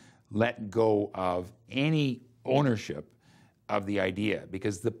to let go of any ownership of the idea,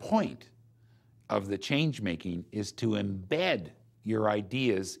 because the point of the change-making is to embed your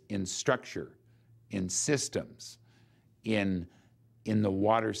ideas in structure, in systems, in the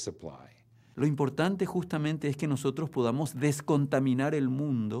water supply. Lo importante justamente es que nosotros podamos descontaminar el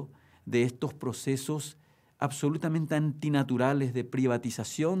mundo de estos procesos absolutamente antinaturales de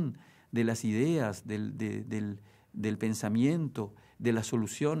privatización de las ideas, del pensamiento, de las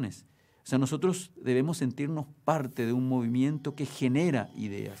soluciones. O sea, nosotros debemos sentirnos parte de un movimiento que genera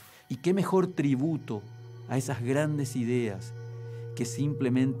ideas. Y qué mejor tributo a esas grandes ideas que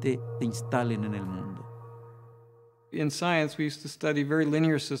simplemente se instalen en el mundo. In science, we used to study very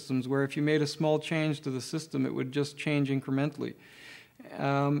linear systems where if you made a small change to the system, it would just change incrementally.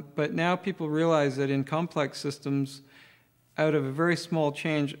 But now people realize that in complex systems, out of a very small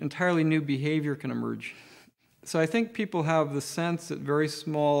change, entirely new behavior can emerge. So I think people have the sense that very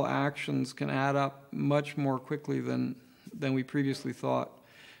small actions can add up much more quickly than we previously thought.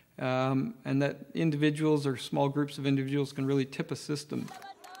 And that individuals or small groups of individuals can really tip a system.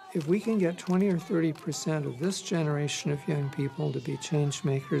 If we can get 20 or 30% of this generation of young people to be change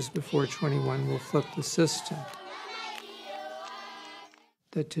makers before 21, we'll flip the system.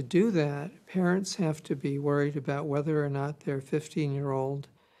 That to do that, parents have to be worried about whether or not their 15-year-old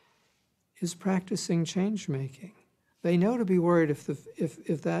is practicing change-making. They know to be worried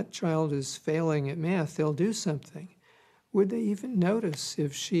if that child is failing at math, they'll do something. Would they even notice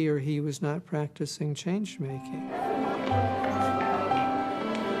if she or he was not practicing change-making?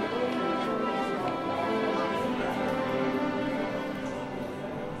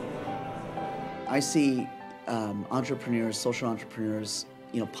 I see entrepreneurs, social entrepreneurs,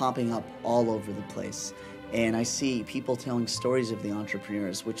 popping up all over the place. And I see people telling stories of the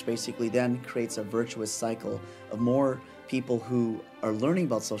entrepreneurs, which basically then creates a virtuous cycle of more people who are learning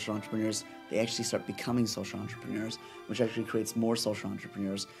about social entrepreneurs, they actually start becoming social entrepreneurs, which actually creates more social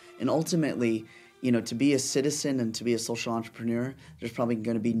entrepreneurs. And ultimately, you know, to be a citizen and to be a social entrepreneur, there's probably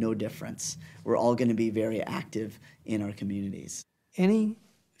going to be no difference. We're all going to be very active in our communities. Any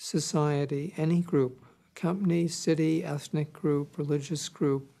society, any group, company, city, ethnic group, religious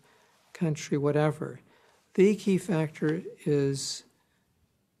group, country, whatever, the key factor is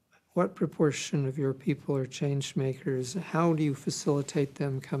what proportion of your people are change makers? How do you facilitate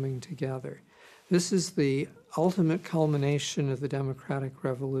them coming together? This is the ultimate culmination of the democratic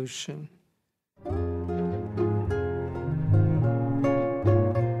revolution.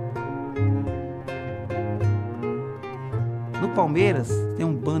 No Palmeiras tem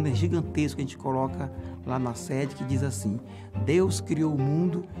um banner gigantesco que a gente coloca lá na sede que diz assim: Deus criou o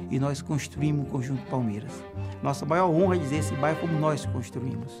mundo e nós construímos o Conjunto Palmeiras. Nossa maior honra é dizer esse bairro como nós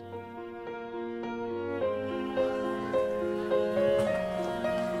construímos.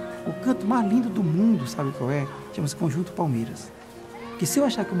 O canto mais lindo do mundo, sabe qual é? Chama-se Conjunto Palmeiras. Porque se eu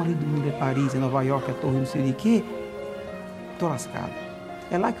achar que o mais lindo do mundo é Paris, é Nova York, é a Torre, não sei de quê, tô lascado.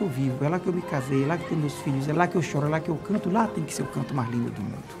 É lá que eu vivo, é lá que eu me casei, é lá que tenho meus filhos, é lá que eu choro, é lá que eu canto. Lá tem que ser o canto mais lindo do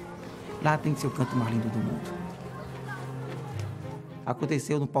mundo. Lá tem que ser o canto mais lindo do mundo.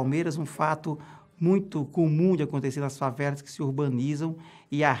 Aconteceu no Palmeiras um fato muito comum de acontecer nas favelas que se urbanizam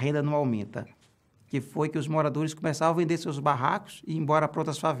e a renda não aumenta. Que foi que os moradores começavam a vender seus barracos e ir embora para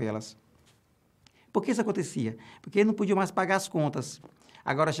outras favelas. Por que isso acontecia? Porque eles não podiam mais pagar as contas.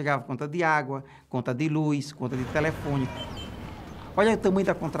 Agora chegava conta de água, conta de luz, conta de telefone. Olha o tamanho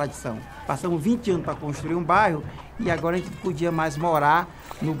da contradição. Passamos 20 anos para construir um bairro e agora a gente não podia mais morar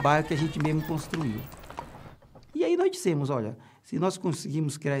no bairro que a gente mesmo construiu. E aí nós dissemos, olha, se nós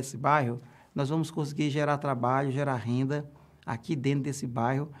conseguimos criar esse bairro, nós vamos conseguir gerar trabalho, gerar renda aqui dentro desse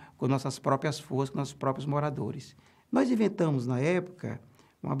bairro com nossas próprias forças, com nossos próprios moradores. Nós inventamos, na época,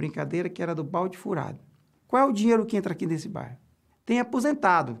 uma brincadeira que era do balde furado. Qual é o dinheiro que entra aqui nesse bairro? Tem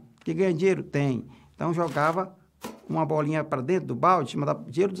aposentado, que ganha dinheiro? Tem. Então jogava uma bolinha para dentro do balde, chamada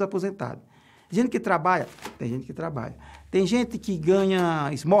dinheiro dos aposentados. Gente que trabalha? Tem gente que trabalha. Tem gente que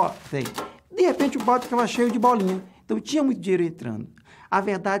ganha esmola? Tem. De repente o balde ficava cheio de bolinha. Então tinha muito dinheiro entrando. A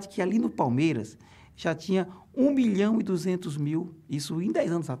verdade é que ali no Palmeiras já tinha 1.200.000, isso em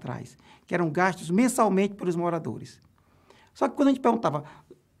 10 anos atrás, que eram gastos mensalmente pelos moradores. Só que quando a gente perguntava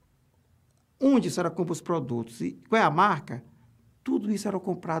onde a senhora compra os produtos e qual é a marca, tudo isso era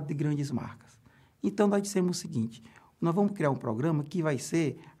comprado de grandes marcas. Então nós dissemos o seguinte: nós vamos criar um programa que vai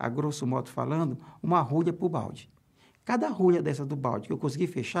ser, a grosso modo falando, uma rolha por balde. Cada rolha dessa do balde que eu conseguir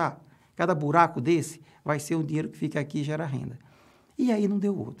fechar, cada buraco desse, vai ser um dinheiro que fica aqui e gera renda. E aí não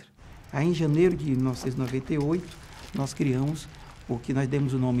deu outra. Aí em janeiro de 1998, nós criamos o que nós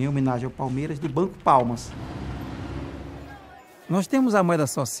demos o nome em homenagem ao Palmeiras de Banco Palmas. Nós temos a moeda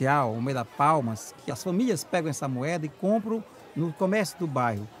social, a moeda Palmas, que as famílias pegam essa moeda e compram no comércio do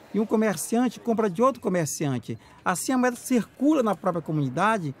bairro. E um comerciante compra de outro comerciante. Assim a moeda circula na própria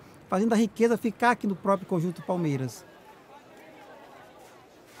comunidade, fazendo a riqueza ficar aqui no próprio Conjunto Palmeiras.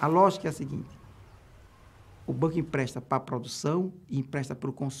 A lógica é a seguinte: o banco empresta para a produção e empresta para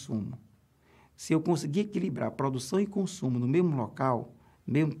o consumo. Se eu conseguir equilibrar produção e consumo no mesmo local,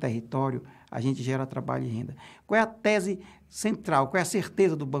 no mesmo território, a gente gera trabalho e renda. Qual é a tese central, qual é a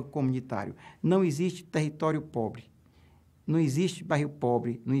certeza do banco comunitário? Não existe território pobre. Não existe bairro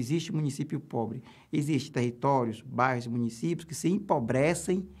pobre, não existe município pobre. Existem territórios, bairros e municípios que se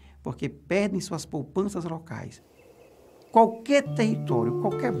empobrecem porque perdem suas poupanças locais. Qualquer território,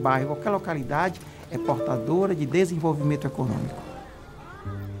 qualquer bairro, qualquer localidade é portadora de desenvolvimento econômico.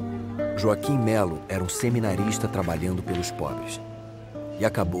 Joaquim Melo era um seminarista trabalhando pelos pobres e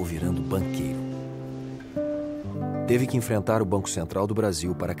acabou virando banqueiro. Teve que enfrentar o Banco Central do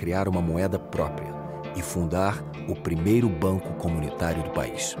Brasil para criar uma moeda própria e fundar o primeiro banco comunitário do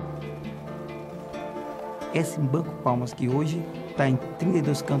país. Esse Banco Palmas, que hoje está em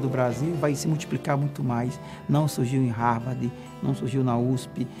 32 cantos do Brasil, vai se multiplicar muito mais. Não surgiu em Harvard, não surgiu na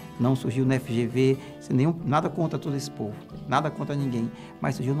USP, não surgiu na FGV, nada contra todo esse povo, nada contra ninguém,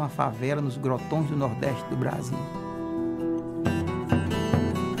 mas surgiu numa favela, nos grotões do Nordeste do Brasil.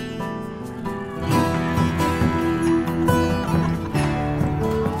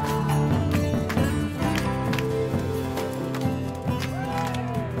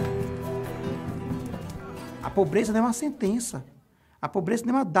 A pobreza não é uma sentença. A pobreza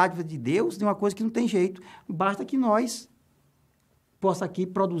não é uma dádiva de Deus, nem uma coisa que não tem jeito. Basta que nós possa aqui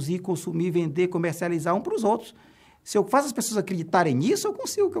produzir, consumir, vender, comercializar um para os outros. Se eu faço as pessoas acreditarem nisso, eu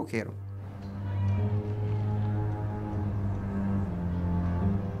consigo o que eu quero.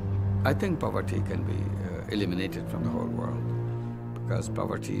 I think poverty can be eliminated from the whole world, because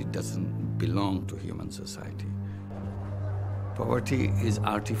poverty doesn't belong to human society. Poverty is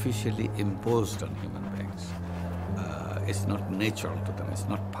artificially imposed on human beings. It's not natural to them, it's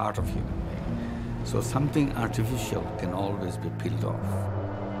not part of human being. So something artificial can always be peeled off.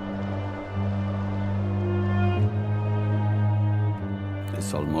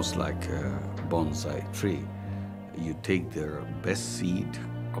 It's almost like a bonsai tree. You take the best seed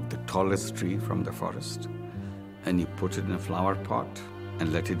of the tallest tree from the forest and you put it in a flower pot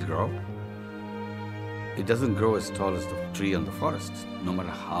and let it grow. It doesn't grow as tall as the tree on the forest. No matter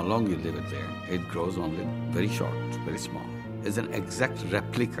how long you leave it there, it grows only very short, very small. It's an exact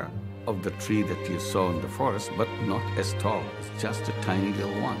replica of the tree that you saw in the forest, but not as tall. It's just a tiny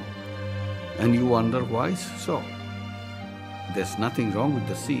little one. And you wonder why so? There's nothing wrong with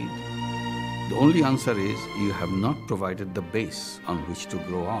the seed. The only answer is you have not provided the base on which to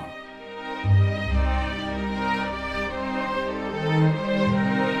grow on.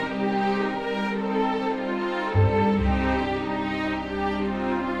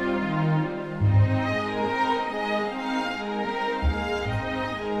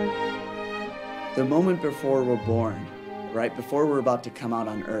 The moment before we're born, right, before we're about to come out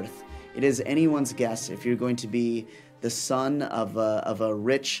on earth, it is anyone's guess if you're going to be the son of a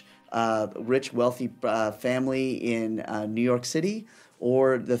rich, wealthy family in New York City,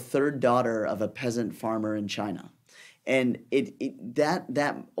 or the third daughter of a peasant farmer in China. And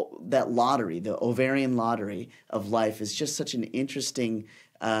that lottery, the ovarian lottery of life, is just such an interesting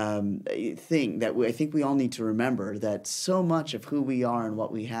thing that I think we all need to remember, that so much of who we are and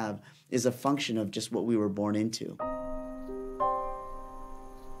what we have is a function of just what we were born into.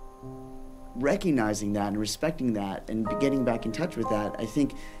 Recognizing that and respecting that and getting back in touch with that, I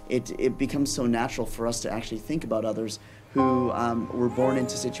think it becomes so natural for us to actually think about others who were born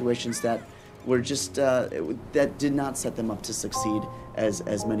into situations that were just that did not set them up to succeed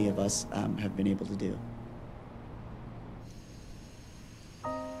as many of us have been able to do.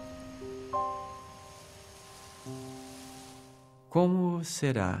 Como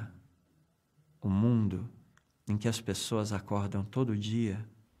será o mundo em que as pessoas acordam todo dia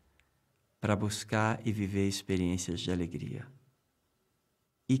para buscar e viver experiências de alegria?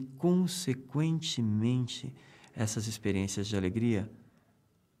 E, consequentemente, essas experiências de alegria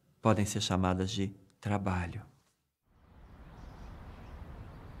podem ser chamadas de trabalho.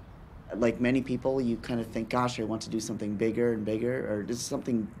 Like many people, you kind of think, gosh, I want to do something bigger and bigger, or just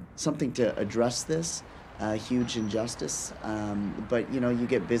something to address this huge injustice. But, you know, you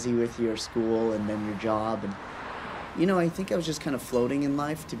get busy with your school and then your job. And, you know, I think I was just kind of floating in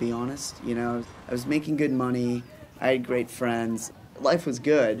life, to be honest. You know, I was making good money. I had great friends. Life was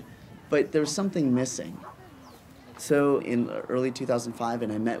good, but there was something missing. So in early 2005,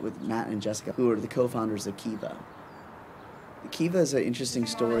 and I met with Matt and Jessica, who are the co-founders of Kiva. Kiva is an interesting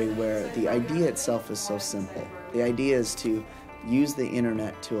story where the idea itself is so simple. The idea is to use the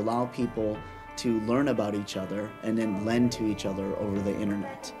internet to allow people to learn about each other and then lend to each other over the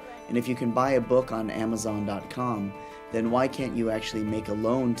internet. And if you can buy a book on Amazon.com, then why can't you actually make a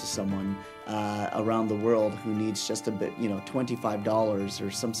loan to someone around the world who needs just a bit, you know, $25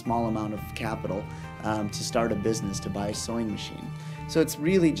 or some small amount of capital to start a business, to buy a sewing machine. So it's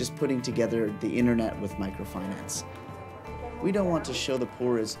really just putting together the internet with microfinance. We don't want to show the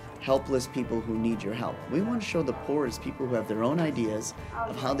poor as helpless people who need your help. We want to show the poor as people who have their own ideas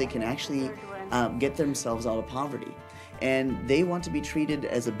of how they can actually get themselves out of poverty. And they want to be treated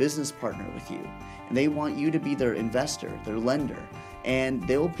as a business partner with you. And they want you to be their investor, their lender, and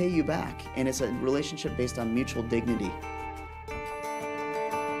they will pay you back. And it's a relationship based on mutual dignity.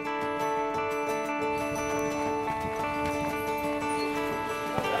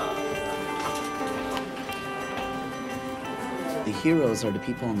 The heroes are the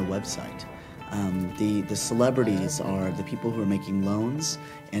people on the website. The celebrities are the people who are making loans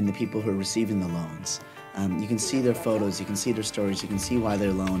and the people who are receiving the loans. You can see their photos, you can see their stories, you can see why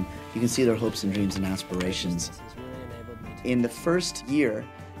they're loan, you can see their hopes and dreams and aspirations. In the first year,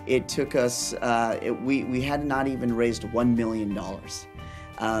 it took us, we had not even raised $1 million.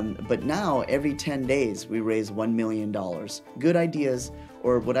 But now, every 10 days, we raise $1 million. Good ideas,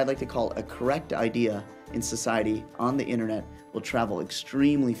 or what I'd like to call a correct idea in society on the internet, will travel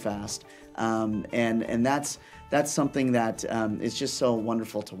extremely fast. And that's something that is just so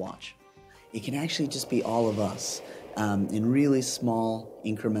wonderful to watch. It can actually just be all of us in really small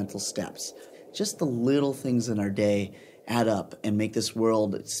incremental steps. Just the little things in our day add up and make this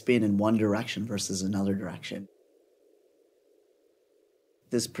world spin in one direction versus another direction.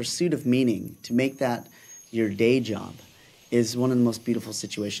 This pursuit of meaning, to make that your day job, is one of the most beautiful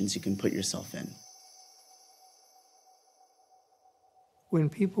situations you can put yourself in. when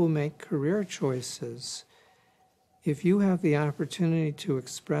people make career choices, if you have the opportunity to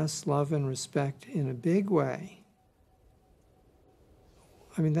express love and respect in a big way,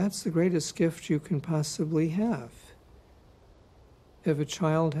 I mean, that's the greatest gift you can possibly have. If a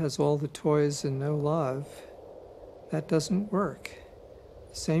child has all the toys and no love, that doesn't work.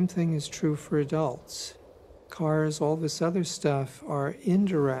 The same thing is true for adults. Cars, all this other stuff are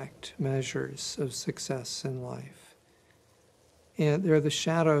indirect measures of success in life. And they're the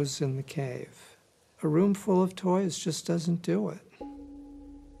shadows in the cave. A room full of toys just doesn't do it.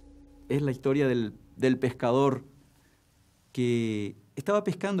 Es la historia del pescador que estaba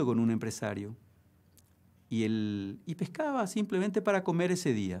pescando con un empresario y pescaba simplemente para comer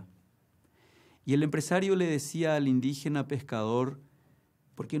ese día. Y el empresario le decía al indígena pescador,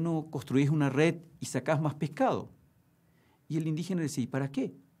 ¿por qué no construís una red y sacás más pescado? Y el indígena le decía, ¿y para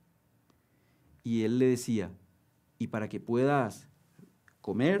qué? Y él le decía, y para que puedas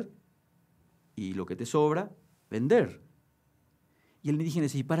comer y lo que te sobra, vender. Y el indígena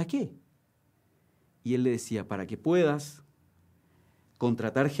decía, ¿y para qué? Y él le decía, para que puedas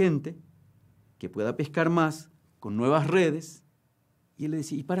contratar gente que pueda pescar más con nuevas redes. Y él le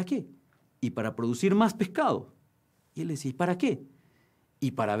decía, ¿y para qué? Y para producir más pescado. Y él le decía, ¿y para qué?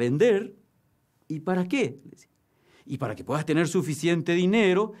 Y para vender. ¿Y para qué? Y para que puedas tener suficiente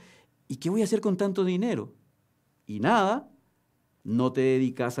dinero. ¿Y qué voy a hacer con tanto dinero? Y nada, no te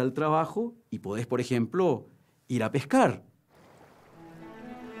dedicas al trabajo y podés, por ejemplo, ir a pescar.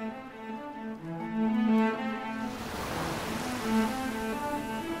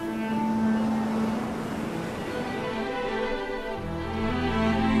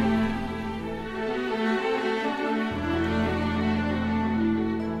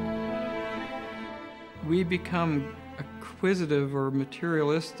 We become acquisitive or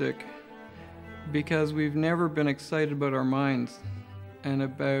materialistic because we've never been excited about our minds and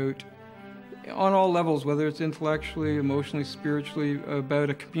about, on all levels, whether it's intellectually, emotionally, spiritually, about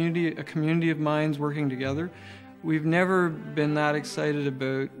a community of minds working together. We've never been that excited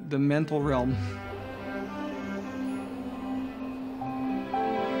about the mental realm.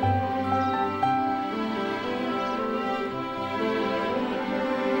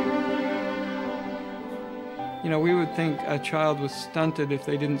 You know, we would think a child was stunted if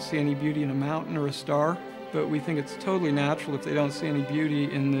they didn't see any beauty in a mountain or a star, but we think it's totally natural if they don't see any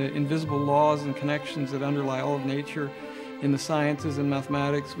beauty in the invisible laws and connections that underlie all of nature, in the sciences and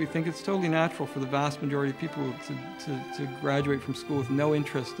mathematics. We think it's totally natural for the vast majority of people to graduate from school with no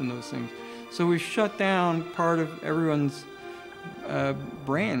interest in those things. So we've shut down part of everyone's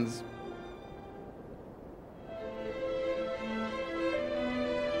brains.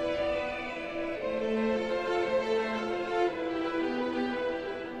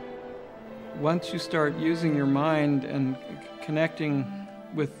 Once you start using your mind and connecting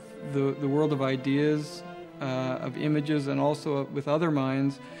with the world of ideas, of images, and also with other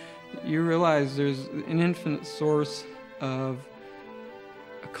minds, you realize there's an infinite source of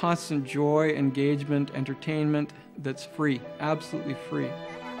a constant joy, engagement, entertainment that's free, absolutely free.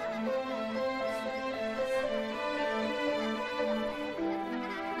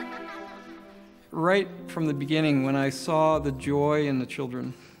 Right from the beginning, when I saw the joy in the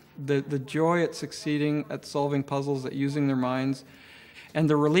children, the joy at succeeding at solving puzzles, at using their minds, and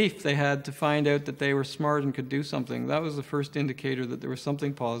the relief they had to find out that they were smart and could do something, that was the first indicator that there was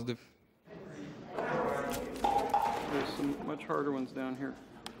something positive. There's some much harder ones down here.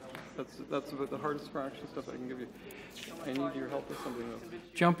 That's about the hardest fraction stuff I can give you. I need your help with something though.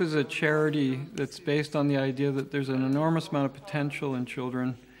 Jump is a charity that's based on the idea that there's an enormous amount of potential in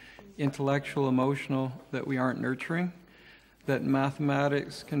children, intellectual, emotional, that we aren't nurturing. That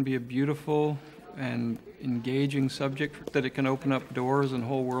mathematics can be a beautiful and engaging subject, that it can open up doors and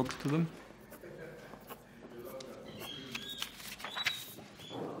whole worlds to them.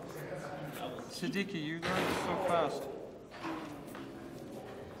 Siddiqui, you learned so fast.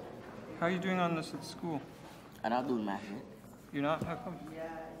 How are you doing on this at school? I'm not doing math yet. You're not? How come?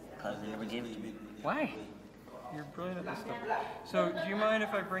 Because they never gave it to me. Why? You're brilliant at this stuff. So, do you mind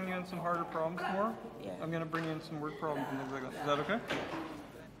if I bring you in some harder problems tomorrow? Yeah. I'm going to bring you in some word problems and things like that. Is that okay?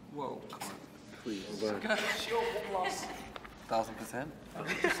 Whoa. Please. Gosh. 1,000%?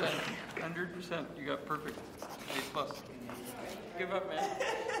 100%. 100%. You got perfect. A plus. Give up, man. He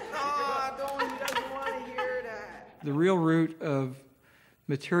doesn't want to hear that. The real root of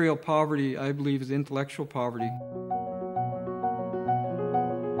material poverty, I believe, is intellectual poverty.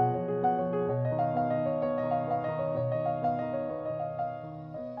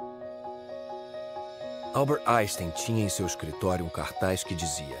 Albert Einstein tinha em seu escritório um cartaz que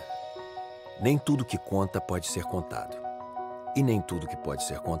dizia: nem tudo que conta pode ser contado. E nem tudo que pode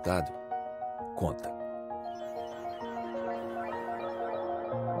ser contado, conta.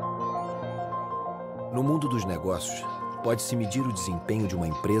 No mundo dos negócios, pode-se medir o desempenho de uma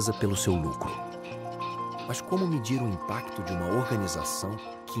empresa pelo seu lucro. Mas como medir o impacto de uma organização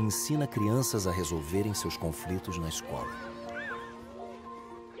que ensina crianças a resolverem seus conflitos na escola?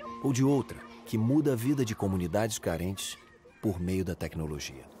 Ou de outra, que muda a vida de comunidades carentes por meio da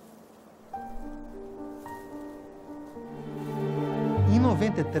tecnologia? Em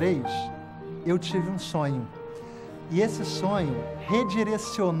 93, eu tive um sonho. E esse sonho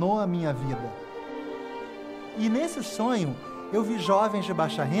redirecionou a minha vida. E nesse sonho, eu vi jovens de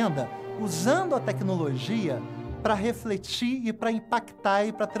baixa renda usando a tecnologia para refletir e para impactar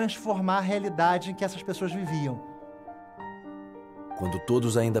e para transformar a realidade em que essas pessoas viviam. Quando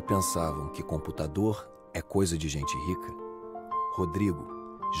todos ainda pensavam que computador é coisa de gente rica, Rodrigo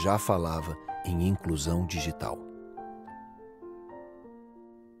já falava em inclusão digital.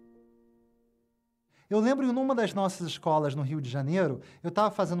 Eu lembro em uma das nossas escolas no Rio de Janeiro, eu estava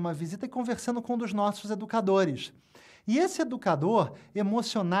fazendo uma visita e conversando com um dos nossos educadores. E esse educador,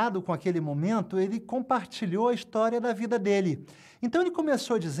 emocionado com aquele momento, ele compartilhou a história da vida dele. Então ele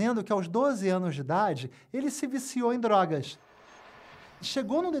começou dizendo que aos 12 anos de idade, ele se viciou em drogas.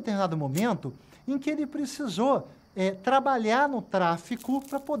 Chegou num determinado momento em que ele precisou trabalhar no tráfico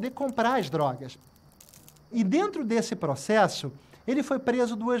para poder comprar as drogas. E dentro desse processo, ele foi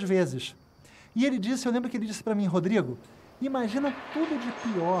preso 2 vezes. E ele disse, eu lembro que ele disse para mim, Rodrigo, imagina tudo de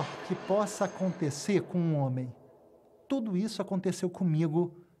pior que possa acontecer com um homem. Tudo isso aconteceu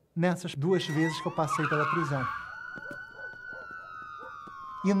comigo nessas 2 vezes que eu passei pela prisão.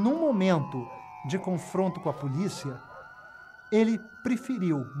 E num momento de confronto com a polícia, ele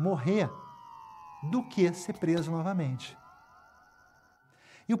preferiu morrer do que ser preso novamente.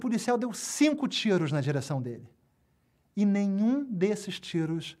 E o policial deu 5 tiros na direção dele. E nenhum desses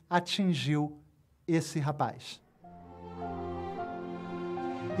tiros atingiu esse rapaz.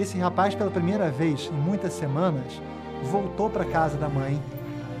 Esse rapaz, pela primeira vez em muitas semanas, voltou para a casa da mãe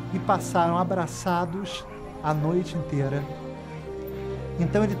e passaram abraçados a noite inteira.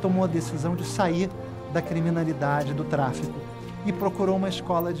 Então ele tomou a decisão de sair da criminalidade, do tráfico, e procurou uma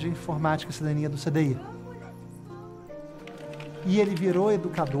escola de informática e cidadania do CDI. E ele virou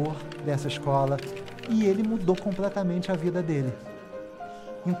educador dessa escola e ele mudou completamente a vida dele.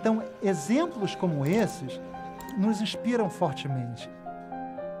 Então, exemplos como esses nos inspiram fortemente.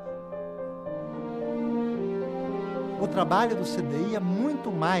 O trabalho do CDI é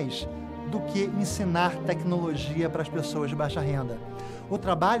muito mais do que ensinar tecnologia para as pessoas de baixa renda. O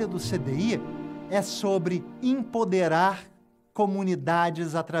trabalho do CDI é sobre empoderar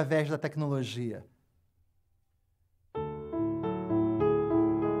comunidades através da tecnologia.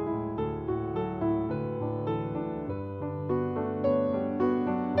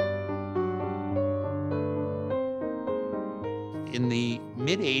 In the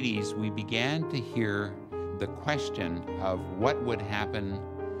mid-'80s, we began to hear the question of what would happen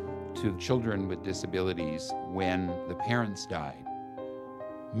to children with disabilities when the parents died.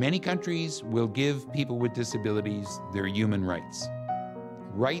 Many countries will give people with disabilities their human rights.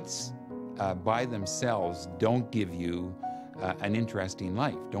 Rights by themselves don't give you an interesting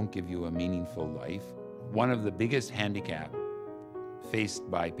life, don't give you a meaningful life. One of the biggest handicaps faced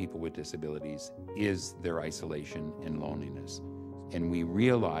by people with disabilities is their isolation and loneliness. And we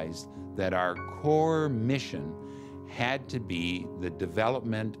realized that our core mission had to be the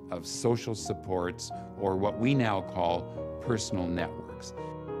development of social supports, or what we now call personal networks.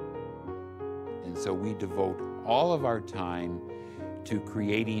 And so we devote all of our time to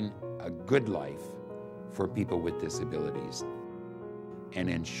creating a good life for people with disabilities and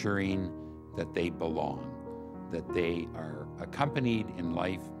ensuring that they belong, that they are accompanied in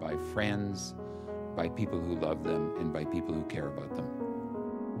life by friends, by people who love them, and by people who care about them.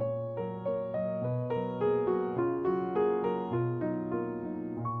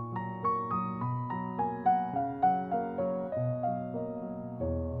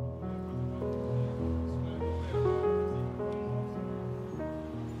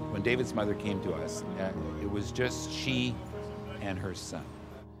 When David's mother came to us, it was just she and her son.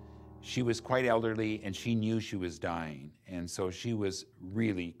 She was quite elderly and she knew she was dying, and so she was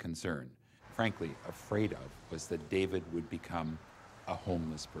really concerned. Frankly, afraid of was that David would become a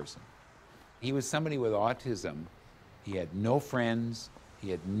homeless person. He was somebody with autism. He had no friends.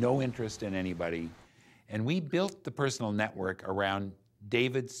 He had no interest in anybody. And we built the personal network around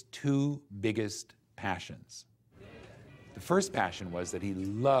David's 2 biggest passions. The first passion was that he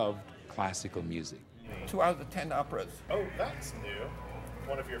loved classical music. 2 out of 10 operas. Oh, that's new.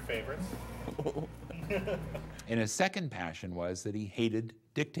 One of your favorites? And his second passion was that he hated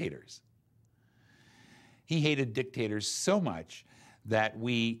dictators. He hated dictators so much that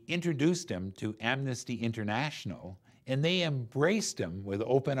we introduced him to Amnesty International, and they embraced him with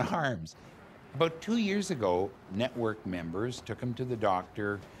open arms. About 2 years ago, network members took him to the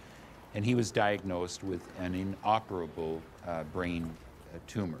doctor, and he was diagnosed with an inoperable brain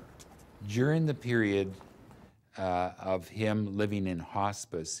tumor. During the period of him living in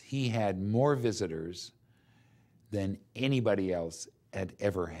hospice, he had more visitors than anybody else had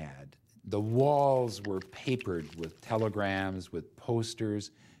ever had. The walls were papered with telegrams, with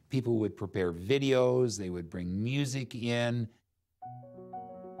posters. People would prepare videos, they would bring music in.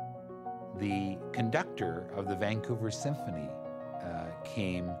 The conductor of the Vancouver Symphony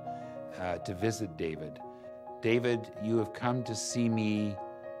came to visit David. David, you have come to see me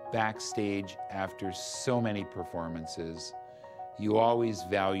backstage after so many performances. You always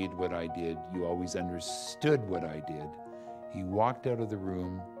valued what I did. You always understood what I did. He walked out of the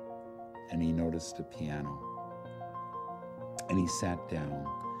room and he noticed a piano. And he sat down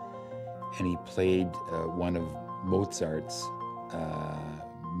and he played one of Mozart's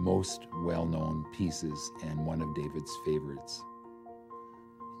most well-known pieces and one of David's favorites.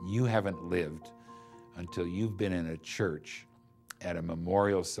 You haven't lived until you've been in a church at a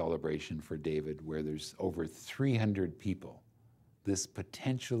memorial celebration for David where there's over 300 people. This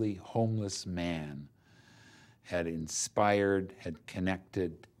potentially homeless man had inspired, had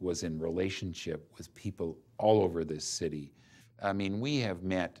connected, was in relationship with people all over this city. I mean, we have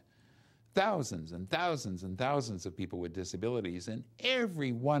met thousands and thousands and thousands of people with disabilities, and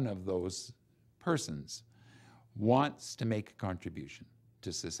every one of those persons wants to make a contribution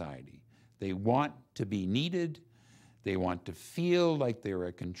to society. They want to be needed, they want to feel like they're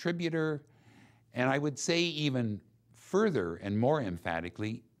a contributor, and I would say even further and more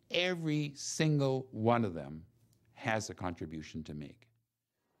emphatically, every single one of them has a contribution to make.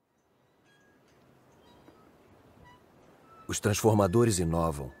 Os transformadores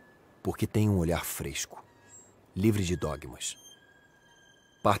inovam porque têm um olhar fresco, livre de dogmas.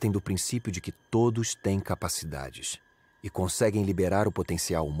 Partem do princípio de que todos têm capacidades e conseguem liberar o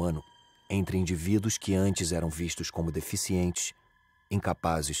potencial humano entre indivíduos que antes eram vistos como deficientes,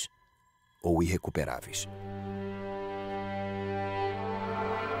 incapazes ou irrecuperáveis.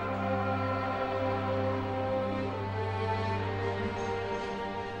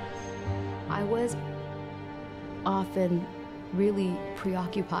 I was often really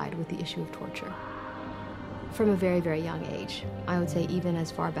preoccupied with the issue of torture. From a very, very young age. I would say even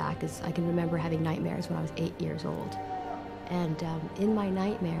as far back as I can remember having nightmares when I was 8 years old. And in my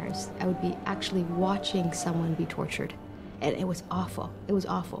nightmares, I would be actually watching someone be tortured. And it was awful. It was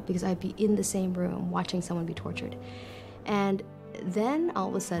awful because I'd be in the same room watching someone be tortured. And then all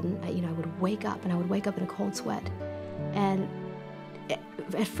of a sudden, I would wake up, and I would wake up in a cold sweat. And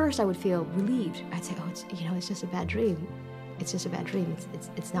at first I would feel relieved. I'd say, oh, it's just a bad dream. It's just a bad dream.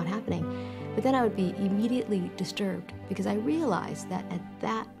 It's not happening. But then I would be immediately disturbed because I realized that at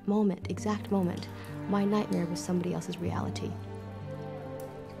that moment, exact moment, my nightmare was somebody else's reality.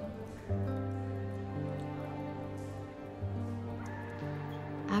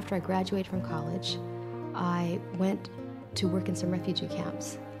 After I graduated from college, I went to work in some refugee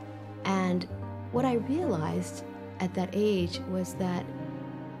camps. And what I realized at that age was that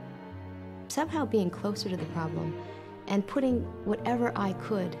somehow being closer to the problem and putting whatever I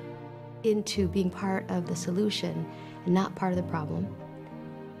could into being part of the solution and not part of the problem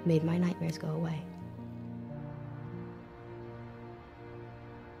made my nightmares go away.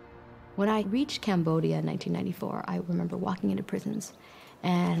 When I reached Cambodia in 1994, I remember walking into prisons,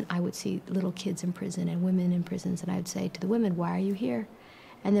 and I would see little kids in prison and women in prisons, and I would say to the women, why are you here?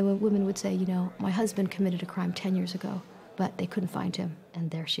 And then when women would say, my husband committed a crime 10 years ago, but they couldn't find him, and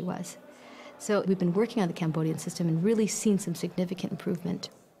there she was. So we've been working on the Cambodian system and really seen some significant improvement.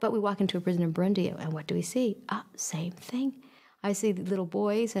 But we walk into a prison in Burundi, and what do we see? Same thing. I see the little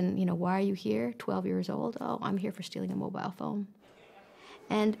boys, and, why are you here? 12 years old. Oh, I'm here for stealing a mobile phone.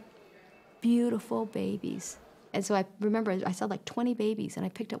 And beautiful babies. And so I remember I saw like 20 babies, and I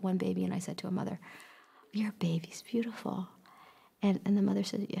picked up one baby, and I said to a mother, your baby's beautiful. And the mother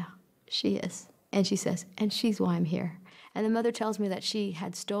says, yeah, she is. And she says, and she's why I'm here. And the mother tells me that she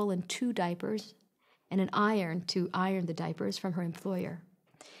had stolen 2 diapers and an iron to iron the diapers from her employer.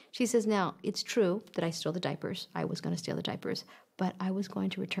 She says, now, it's true that I stole the diapers. I was going to steal the diapers, but I was going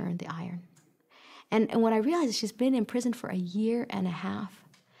to return the iron. And what I realized is she's been in prison for 1.5 years.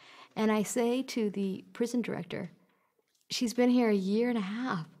 And I say to the prison director, she's been here 1.5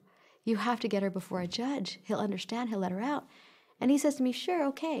 years. You have to get her before a judge. He'll understand. He'll let her out. And he says to me, sure,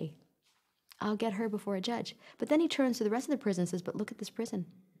 okay. I'll get her before a judge. But then he turns to the rest of the prison and says, but look at this prison.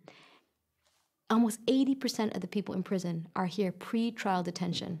 Almost 80% of the people in prison are here pre-trial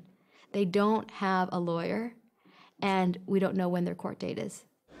detention. They don't have a lawyer, and we don't know when their court date is.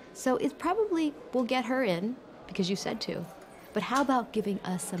 So it probably will get her in, because you said to, but how about giving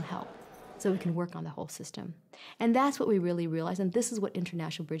us some help so we can work on the whole system? And that's what we really realize, and this is what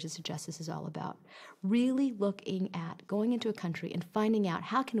International Bridges to Justice is all about. Really looking at going into a country and finding out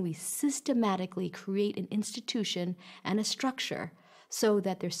how can we systematically create an institution and a structure so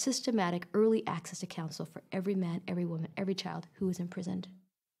that there's systematic early access to counsel for every man, every woman, every child who is imprisoned.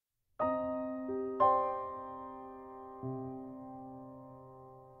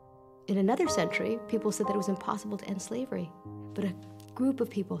 In another century, people said that it was impossible to end slavery, but a group of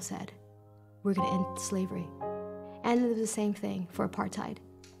people said, we're going to end slavery. And it was the same thing for apartheid.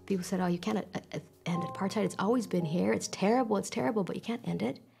 People said, oh, you can't end apartheid. It's always been here. It's terrible, but you can't end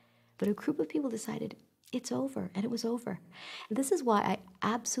it. But a group of people decided, it's over, and it was over. And this is why I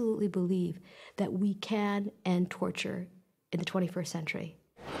absolutely believe that we can end torture in the 21st century.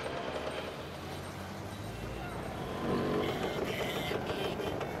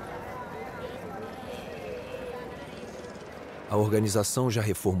 A organização já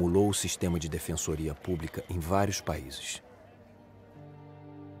reformulou o sistema de defensoria pública em vários países.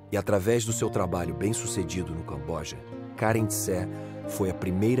 E através do seu trabalho bem-sucedido no Camboja, Karen Tse foi a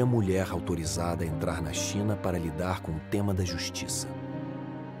primeira mulher autorizada a entrar na China para lidar com o tema da justiça.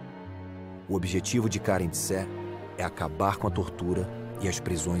 O objetivo de Karen Tse é acabar com a tortura e as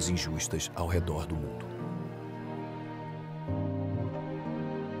prisões injustas ao redor do mundo.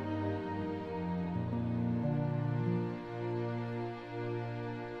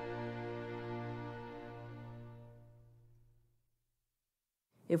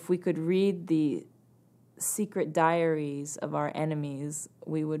 If we could read the secret diaries of our enemies,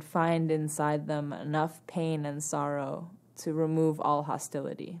 we would find inside them enough pain and sorrow to remove all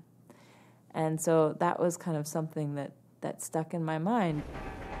hostility. And so that was kind of something that stuck in my mind.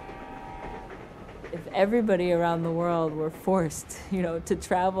 If everybody around the world were forced, to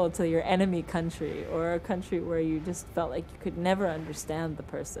travel to your enemy country or a country where you just felt like you could never understand the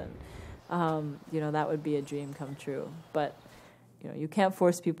person, that would be a dream come true. But you can't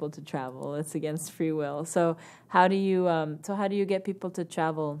force people to travel. It's against free will. So how do you get people to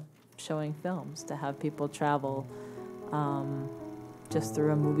travel showing films, to have people travel just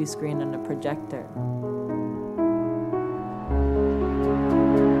through a movie screen and a projector?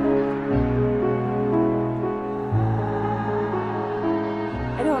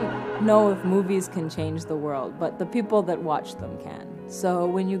 I don't know if movies can change the world, but the people that watch them can. So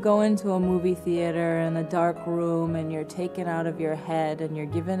when you go into a movie theater in a dark room and you're taken out of your head and you're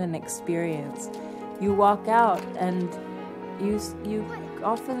given an experience, you walk out and you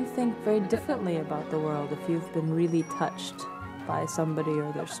often think very differently about the world if you've been really touched by somebody or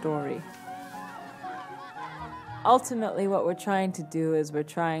their story. Ultimately, what we're trying to do is we're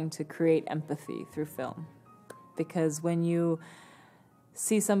trying to create empathy through film. Because when you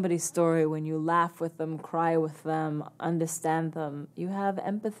see somebody's story, when you laugh with them, cry with them, understand them, you have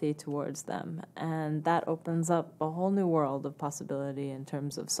empathy towards them. And that opens up a whole new world of possibility in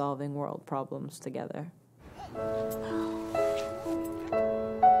terms of solving world problems together.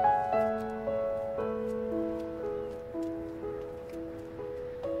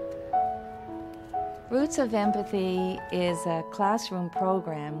 Roots of Empathy is a classroom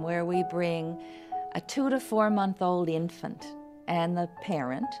program where we bring a 2 to 4 month old infant and the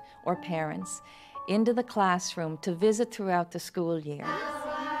parent or parents into the classroom to visit throughout the school year.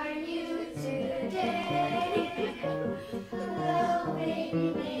 How are you today? Hello,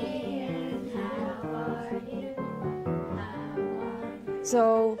 baby dear. How are you?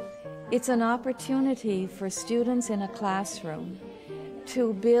 So it's an opportunity for students in a classroom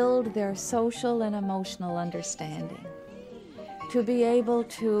to build their social and emotional understanding, to be able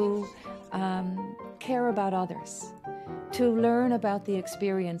to care about others, to learn about the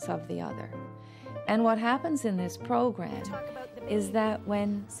experience of the other. And what happens in this program is that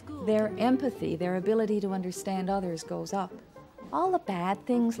when their empathy, their ability to understand others goes up, all the bad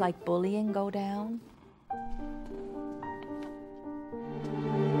things like bullying go down.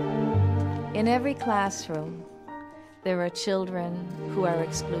 In every classroom, there are children who are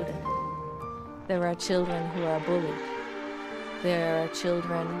excluded. There are children who are bullied. There are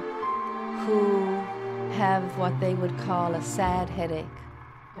children who have what they would call a sad headache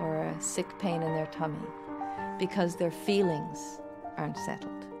or a sick pain in their tummy because their feelings aren't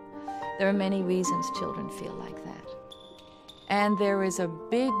settled. There are many reasons children feel like that. And there is a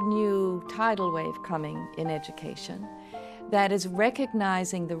big new tidal wave coming in education That is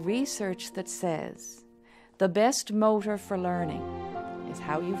recognizing the research that says the best motor for learning is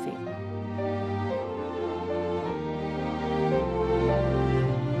how you feel.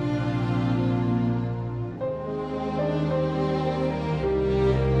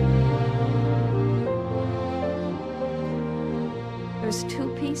 There's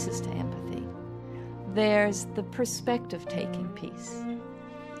two pieces to empathy. There's the perspective-taking piece.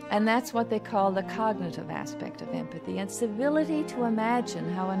 And that's what they call the cognitive aspect of empathy. It's the ability to imagine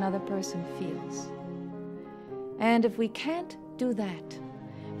how another person feels. And if we can't do that,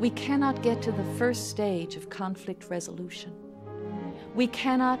 we cannot get to the first stage of conflict resolution. We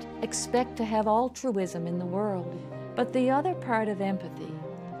cannot expect to have altruism in the world. But the other part of empathy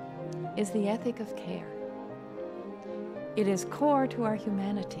is the ethic of care. It is core to our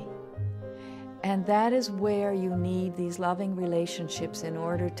humanity. And that is where you need these loving relationships in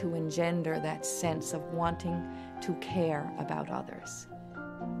order to engender that sense of wanting to care about others.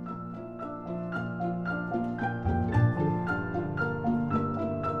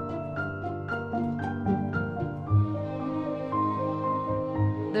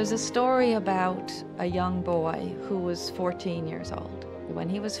 There's a story about a young boy who was 14 years old. When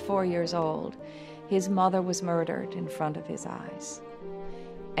he was 4 years old, his mother was murdered in front of his eyes.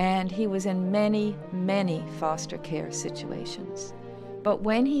 And he was in many, many foster care situations. But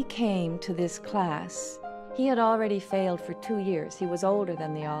when he came to this class, he had already failed for 2 years. He was older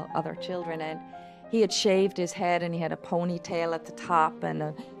than the other children, and he had shaved his head, and he had a ponytail at the top and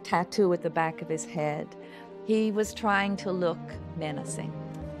a tattoo at the back of his head. He was trying to look menacing.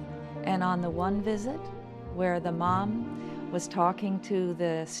 And on the one visit, where the mom was talking to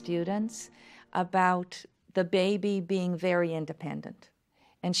the students about the baby being very independent.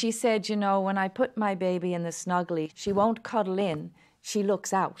 And she said, you know, when I put my baby in the snuggly, she won't cuddle in, she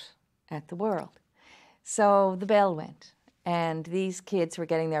looks out at the world. So the bell went, and these kids were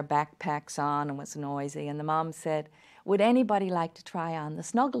getting their backpacks on and was noisy, and the mom said, would anybody like to try on the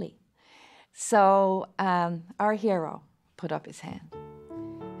snuggly? So our hero put up his hand,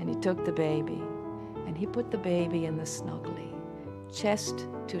 and he took the baby, and he put the baby in the snuggly, chest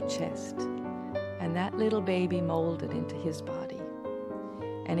to chest, and that little baby molded into his body.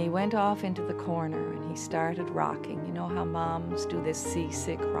 And he went off into the corner and he started rocking. You know how moms do this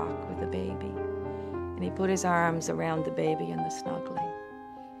seasick rock with a baby? And he put his arms around the baby in the snuggly.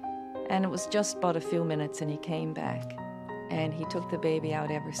 And it was just about a few minutes and he came back. And he took the baby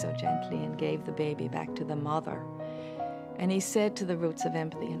out ever so gently and gave the baby back to the mother. And he said to the Roots of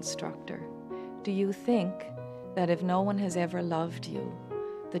Empathy instructor, do you think that if no one has ever loved you,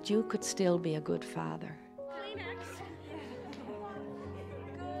 that you could still be a good father?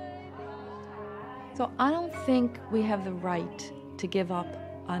 So I don't think we have the right to give up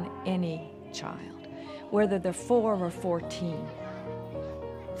on any child, whether they're 4 or 14.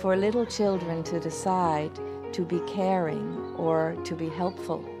 For little children to decide to be caring or to be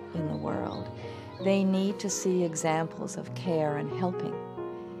helpful in the world, they need to see examples of care and helping.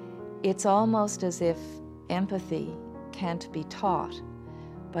 It's almost as if empathy can't be taught,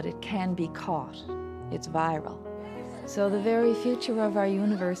 but it can be caught. It's viral. So the very future of our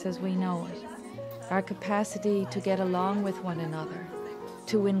universe as we know it, our capacity to get along with one another,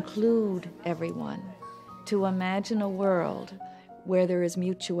 to include everyone, to imagine a world where there is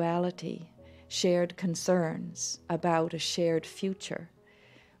mutuality, shared concerns about a shared future,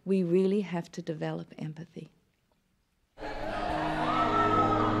 we really have to develop empathy.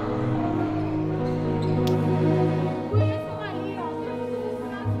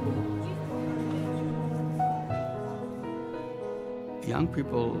 Young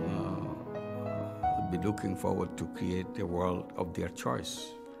people be looking forward to create a world of their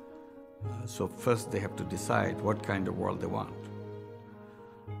choice. So first they have to decide what kind of world they want.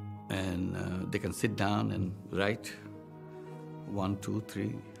 And they can sit down and write 1, 2,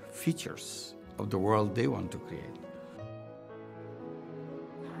 3 features of the world they want to create.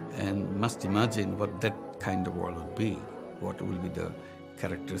 And must imagine what that kind of world would be, what will be the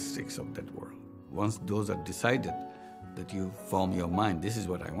characteristics of that world. Once those are decided, that you form your mind, this is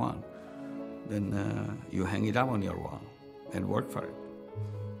what I want, then you hang it up on your wall and work for it.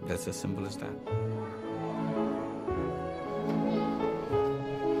 That's as simple as that.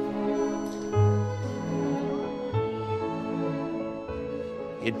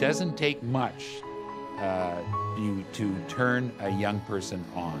 It doesn't take much to turn a young person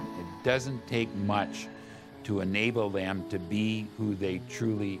on. It doesn't take much to enable them to be who they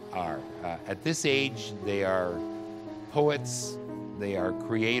truly are. At this age, they are poets, they are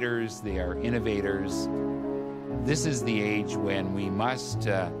creators, they are innovators. This is the age when we must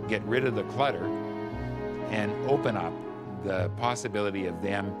get rid of the clutter and open up the possibility of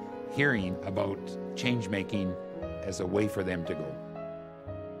them hearing about change making as a way for them to go.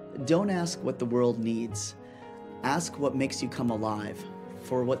 Don't ask what the world needs. Ask what makes you come alive.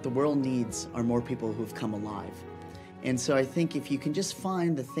 For what the world needs are more people who've come alive. And so I think if you can just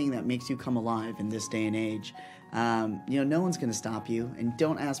find the thing that makes you come alive in this day and age, no one's going to stop you. And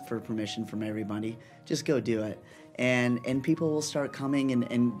don't ask for permission from everybody. Just go do it. And people will start coming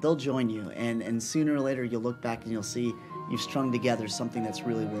and they'll join you. And sooner or later you'll look back and you'll see you've strung together something that's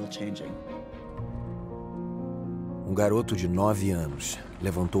really world-changing. Garoto de 9 anos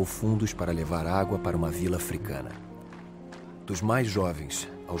levantou fundos para levar água para uma vila africana. Dos mais jovens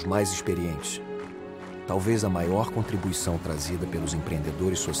aos mais experientes, talvez a maior contribuição trazida pelos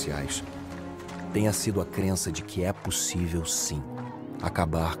empreendedores sociais tenha sido a crença de que é possível, sim,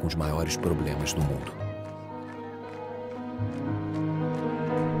 acabar com os maiores problemas do mundo.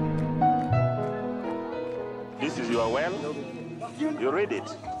 This is your well. You read it.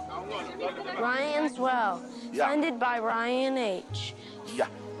 Ryan's Well, funded by Ryan H. Yeah.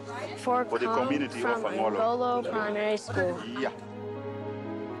 For the community from of Amolo. Angolo Primary School. Yeah.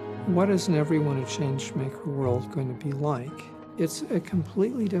 What is an everyone a changemaker world going to be like? It's a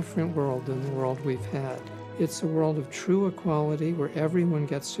completely different world than the world we've had. It's a world of true equality where everyone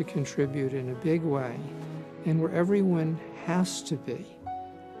gets to contribute in a big way and where everyone has to be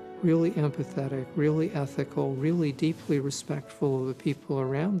really empathetic, really ethical, really deeply respectful of the people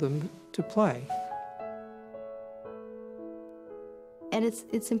around them to play. And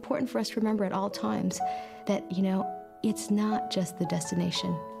it's important for us to remember at all times that, it's not just the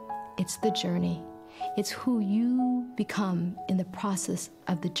destination, it's the journey. It's who you become in the process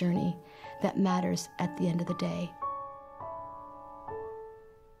of the journey that matters at the end of the day.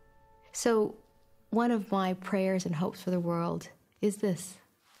 So, one of my prayers and hopes for the world is this.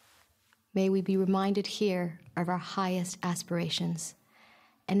 May we be reminded here of our highest aspirations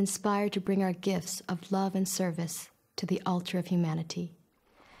and inspired to bring our gifts of love and service to the altar of humanity.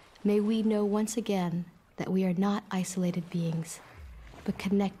 May we know once again that we are not isolated beings, but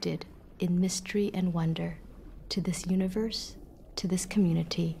connected in mystery and wonder to this universe, to this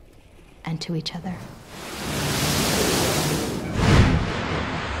community, and to each other.